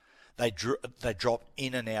sides, they drop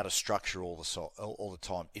in and out of structure all the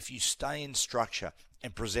time. If you stay in structure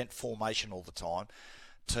and present formation all the time,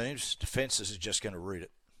 defences are just going to read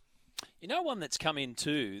it. One that's come in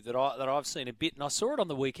too that I've seen a bit, and I saw it on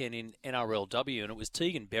the weekend in NRLW, and it was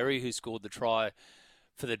Tegan Berry who scored the try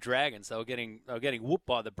for the Dragons. They were getting whooped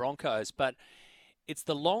by the Broncos, but it's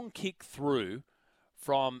the long kick through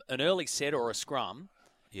from an early set or a scrum.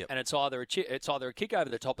 Yep. And it's either a kick over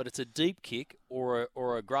the top, but it's a deep kick or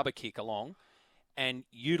a grubber kick along, and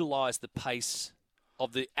utilise the pace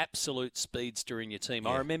of the absolute speedster in your team.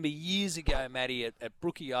 Yeah. I remember years ago, Matty, at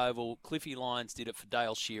Brookie Oval, Cliffy Lyons did it for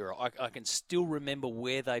Dale Shearer. I can still remember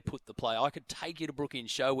where they put the play. I could take you to Brookie and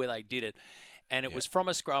show where they did it, and it was from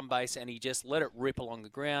a scrum base, and he just let it rip along the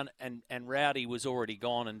ground, and Rowdy was already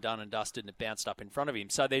gone and done and dusted, and it bounced up in front of him.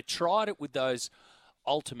 So they tried it with those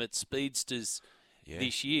ultimate speedsters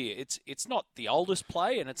this year. It's not the oldest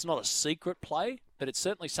play, and it's not a secret play, but it's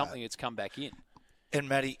certainly something that's come back in. And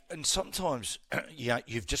Matty, and sometimes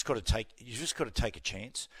you've just got to take a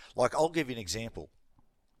chance. Like, I'll give you an example.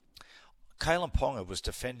 Kalen Ponga was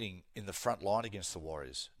defending in the front line against the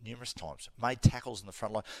Warriors numerous times, made tackles in the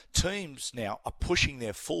front line. Teams now are pushing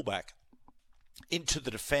their fullback into the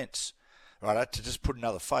defence, right, to just put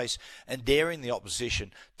another face and daring the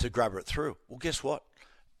opposition to grab it through. Well, guess what?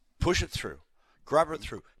 Push it through. Grab it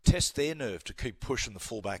through. Test their nerve to keep pushing the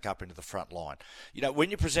fullback up into the front line. You know, when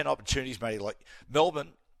you present opportunities, Matty, like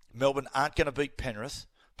Melbourne aren't going to beat Penrith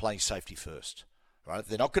playing safety first, right?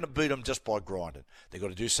 They're not going to beat them just by grinding. They've got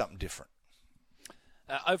to do something different.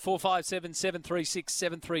 0457 736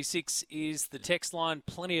 736 is the text line.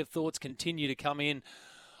 Plenty of thoughts continue to come in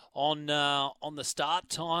on the start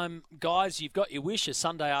time. Guys, you've got your wish, a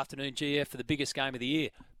Sunday afternoon GF for the biggest game of the year.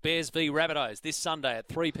 Bears v Rabbitohs this Sunday at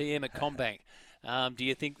 3 p.m. at CommBank. Do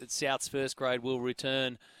you think that South's first grade will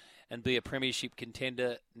return and be a premiership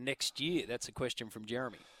contender next year? That's a question from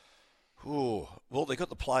Jeremy. Ooh, well, they've got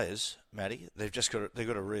the players, Matty. They've got to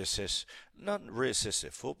reassess, not reassess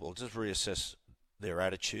their football, just reassess their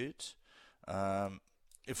attitudes.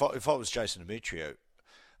 If I was Jason Demetrio,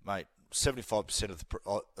 mate, 75%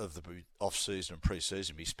 of the off-season and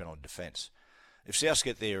pre-season be spent on defence. If South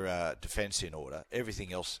get their defence in order,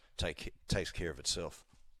 everything else takes care of itself.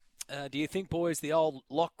 Do you think, boys, the old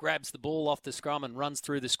lock grabs the ball off the scrum and runs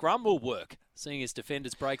through the scrum will work, seeing as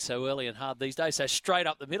defenders break so early and hard these days, so straight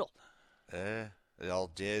up the middle? That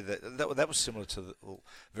was similar to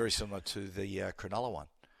very similar to the Cronulla one.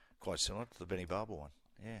 Quite similar to the Benny Barber one.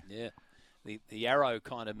 Yeah. The arrow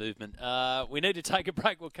kind of movement. We need to take a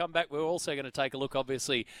break. We'll come back. We're also going to take a look,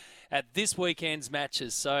 obviously, at this weekend's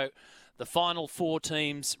matches. So the final four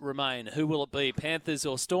teams remain. Who will it be? Panthers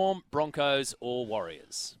or Storm? Broncos or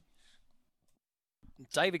Warriors?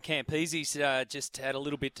 David Campese's just had a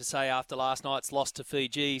little bit to say after last night's loss to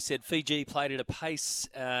Fiji. He said Fiji played at a pace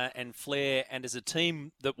and flair, and as a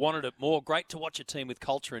team that wanted it more. Great to watch a team with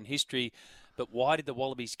culture and history. But why did the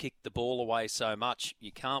Wallabies kick the ball away so much?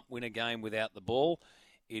 You can't win a game without the ball.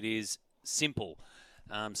 It is simple.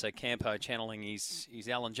 So Campo channeling his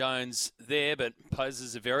Alan Jones there, but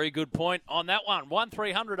poses a very good point on that one.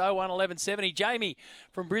 1300 01 1170. Jamie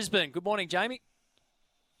from Brisbane. Good morning, Jamie.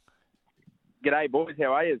 G'day, boys.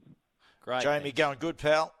 How are you? Great. Jamie, thanks. going good,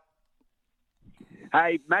 pal?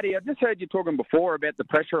 Hey, Matty, I just heard you talking before about the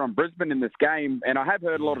pressure on Brisbane in this game, and I have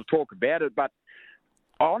heard a lot of talk about it, but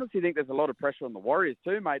I honestly think there's a lot of pressure on the Warriors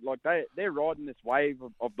too, mate. Like, they're riding this wave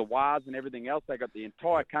of the Wars and everything else. They got the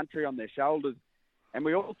entire country on their shoulders. And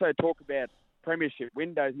we also talk about premiership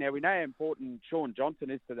windows. Now, we know how important Sean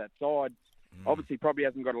Johnson is to that side. Obviously, probably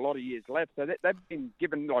hasn't got a lot of years left. So they've been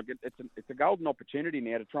given, like, it's a golden opportunity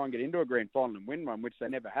now to try and get into a grand final and win one, which they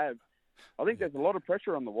never have. I think there's a lot of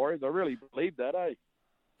pressure on the Warriors. I really believe that, eh?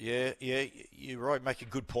 Yeah, you're right. Make a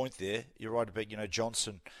good point there. You're right about,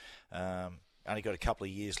 Johnson. Only got a couple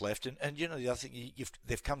of years left, and the other thing,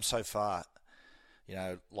 they've come so far,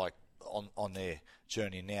 like on their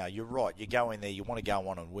journey now. You're right. You go in there, you want to go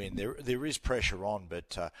on and win. There is pressure on,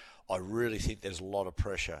 but I really think there's a lot of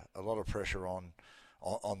pressure on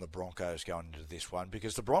the Broncos going into this one,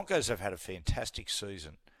 because the Broncos have had a fantastic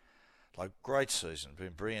season, like great season,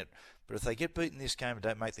 been brilliant. But if they get beaten this game and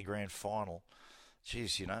don't make the grand final,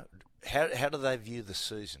 geez, how do they view the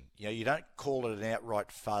season? You don't call it an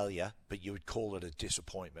outright failure, but you would call it a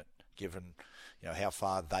disappointment, given how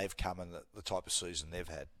far they've come and the type of season they've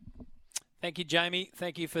had. Thank you, Jamie.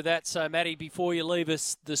 Thank you for that. So, Matty, before you leave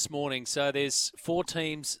us this morning, so there's 4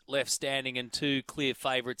 teams left standing and 2 clear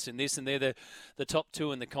favourites in this, and they're the top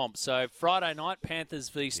 2 in the comp. So Friday night, Panthers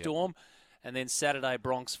v Storm, and then Saturday,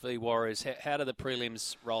 Bronx v Warriors. How do the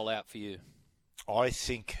prelims roll out for you? I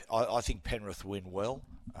think Penrith win well.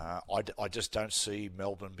 I just don't see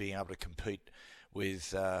Melbourne being able to compete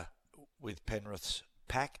with Penrith's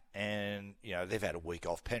pack, and they've had a week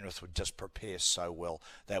off. Penrith would just prepare so well.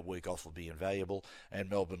 That week off will be invaluable, and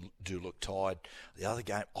Melbourne do look tired. I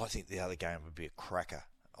think the other game would be a cracker.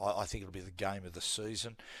 I think it'll be the game of the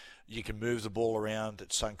season. You can move the ball around at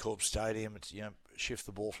Suncorp Stadium. It's shift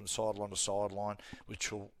the ball from sideline to sideline,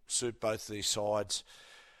 which will suit both these sides.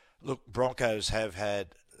 Look, Broncos have had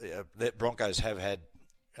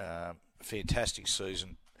a fantastic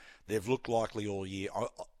season. They've looked likely all year.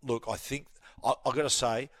 I think I've got to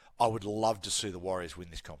say, I would love to see the Warriors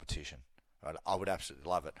win this competition. Right? I would absolutely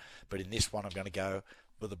love it. But in this one, I'm going to go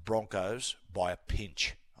with the Broncos by a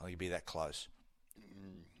pinch. I think it'll be that close.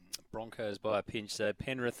 Broncos by a pinch. So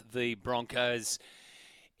Penrith v Broncos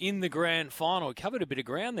in the grand final. We covered a bit of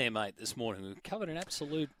ground there, mate, this morning. We covered an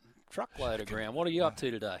absolute truckload of ground. What are you up to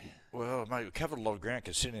today? Well, mate, we covered a lot of ground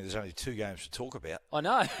considering there's only 2 games to talk about. I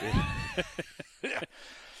know.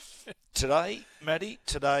 Today, Matty,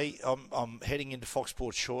 I'm heading into Fox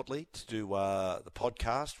Sports shortly to do the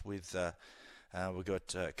podcast with, we've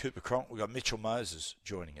got Cooper Cronk, we've got Mitchell Moses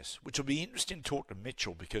joining us, which will be interesting to talk to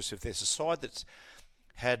Mitchell because if there's a side that's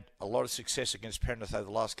had a lot of success against Penrith over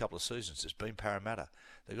the last couple of seasons, it's been Parramatta.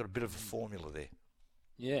 They've got a bit of a formula there.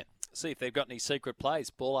 Yeah. See if they've got any secret plays.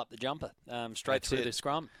 Ball up the jumper, straight through the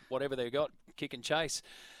scrum, whatever they've got, kick and chase.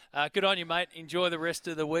 Good on you, mate. Enjoy the rest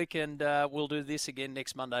of the week, and we'll do this again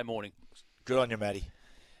next Monday morning. Good on you, Matty.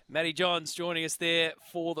 Matty Johns joining us there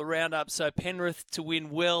for the roundup. So Penrith to win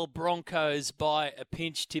well, Broncos by a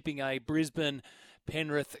pinch, tipping a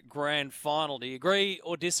Brisbane-Penrith grand final. Do you agree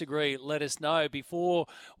or disagree? Let us know. Before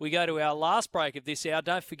we go to our last break of this hour,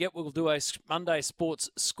 don't forget we'll do a Monday Sports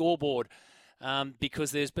Scoreboard.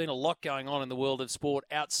 Because there's been a lot going on in the world of sport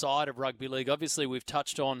outside of rugby league. Obviously, we've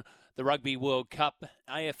touched on the Rugby World Cup,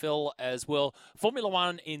 AFL as well. Formula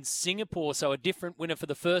One in Singapore, so a different winner for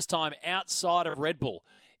the first time outside of Red Bull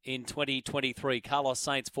in 2023. Carlos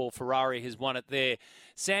Sainz for Ferrari has won it there.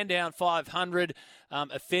 Sandown 500,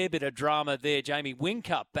 a fair bit of drama there. Jamie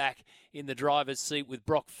Whincup back in the driver's seat with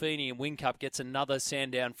Brock Feeney, and Whincup gets another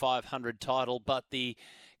Sandown 500 title, but the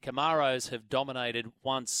Camaros have dominated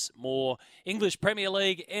once more. English Premier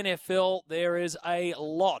League, NFL, there is a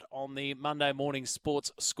lot on the Monday morning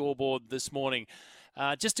sports scoreboard this morning.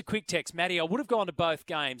 Just a quick text. Matty, I would have gone to both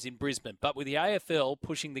games in Brisbane, but with the AFL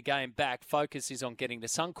pushing the game back, focus is on getting to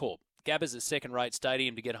Suncorp. Gabba's a second-rate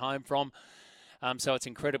stadium to get home from, so it's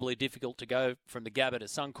incredibly difficult to go from the Gabba to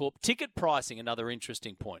Suncorp. Ticket pricing, another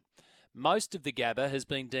interesting point. Most of the Gabba has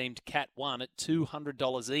been deemed Cat 1 at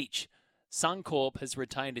 $200 each. Suncorp has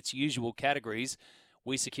retained its usual categories.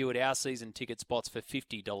 We secured our season ticket spots for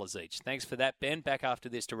 $50 each. Thanks for that, Ben. Back after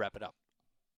this to wrap it up.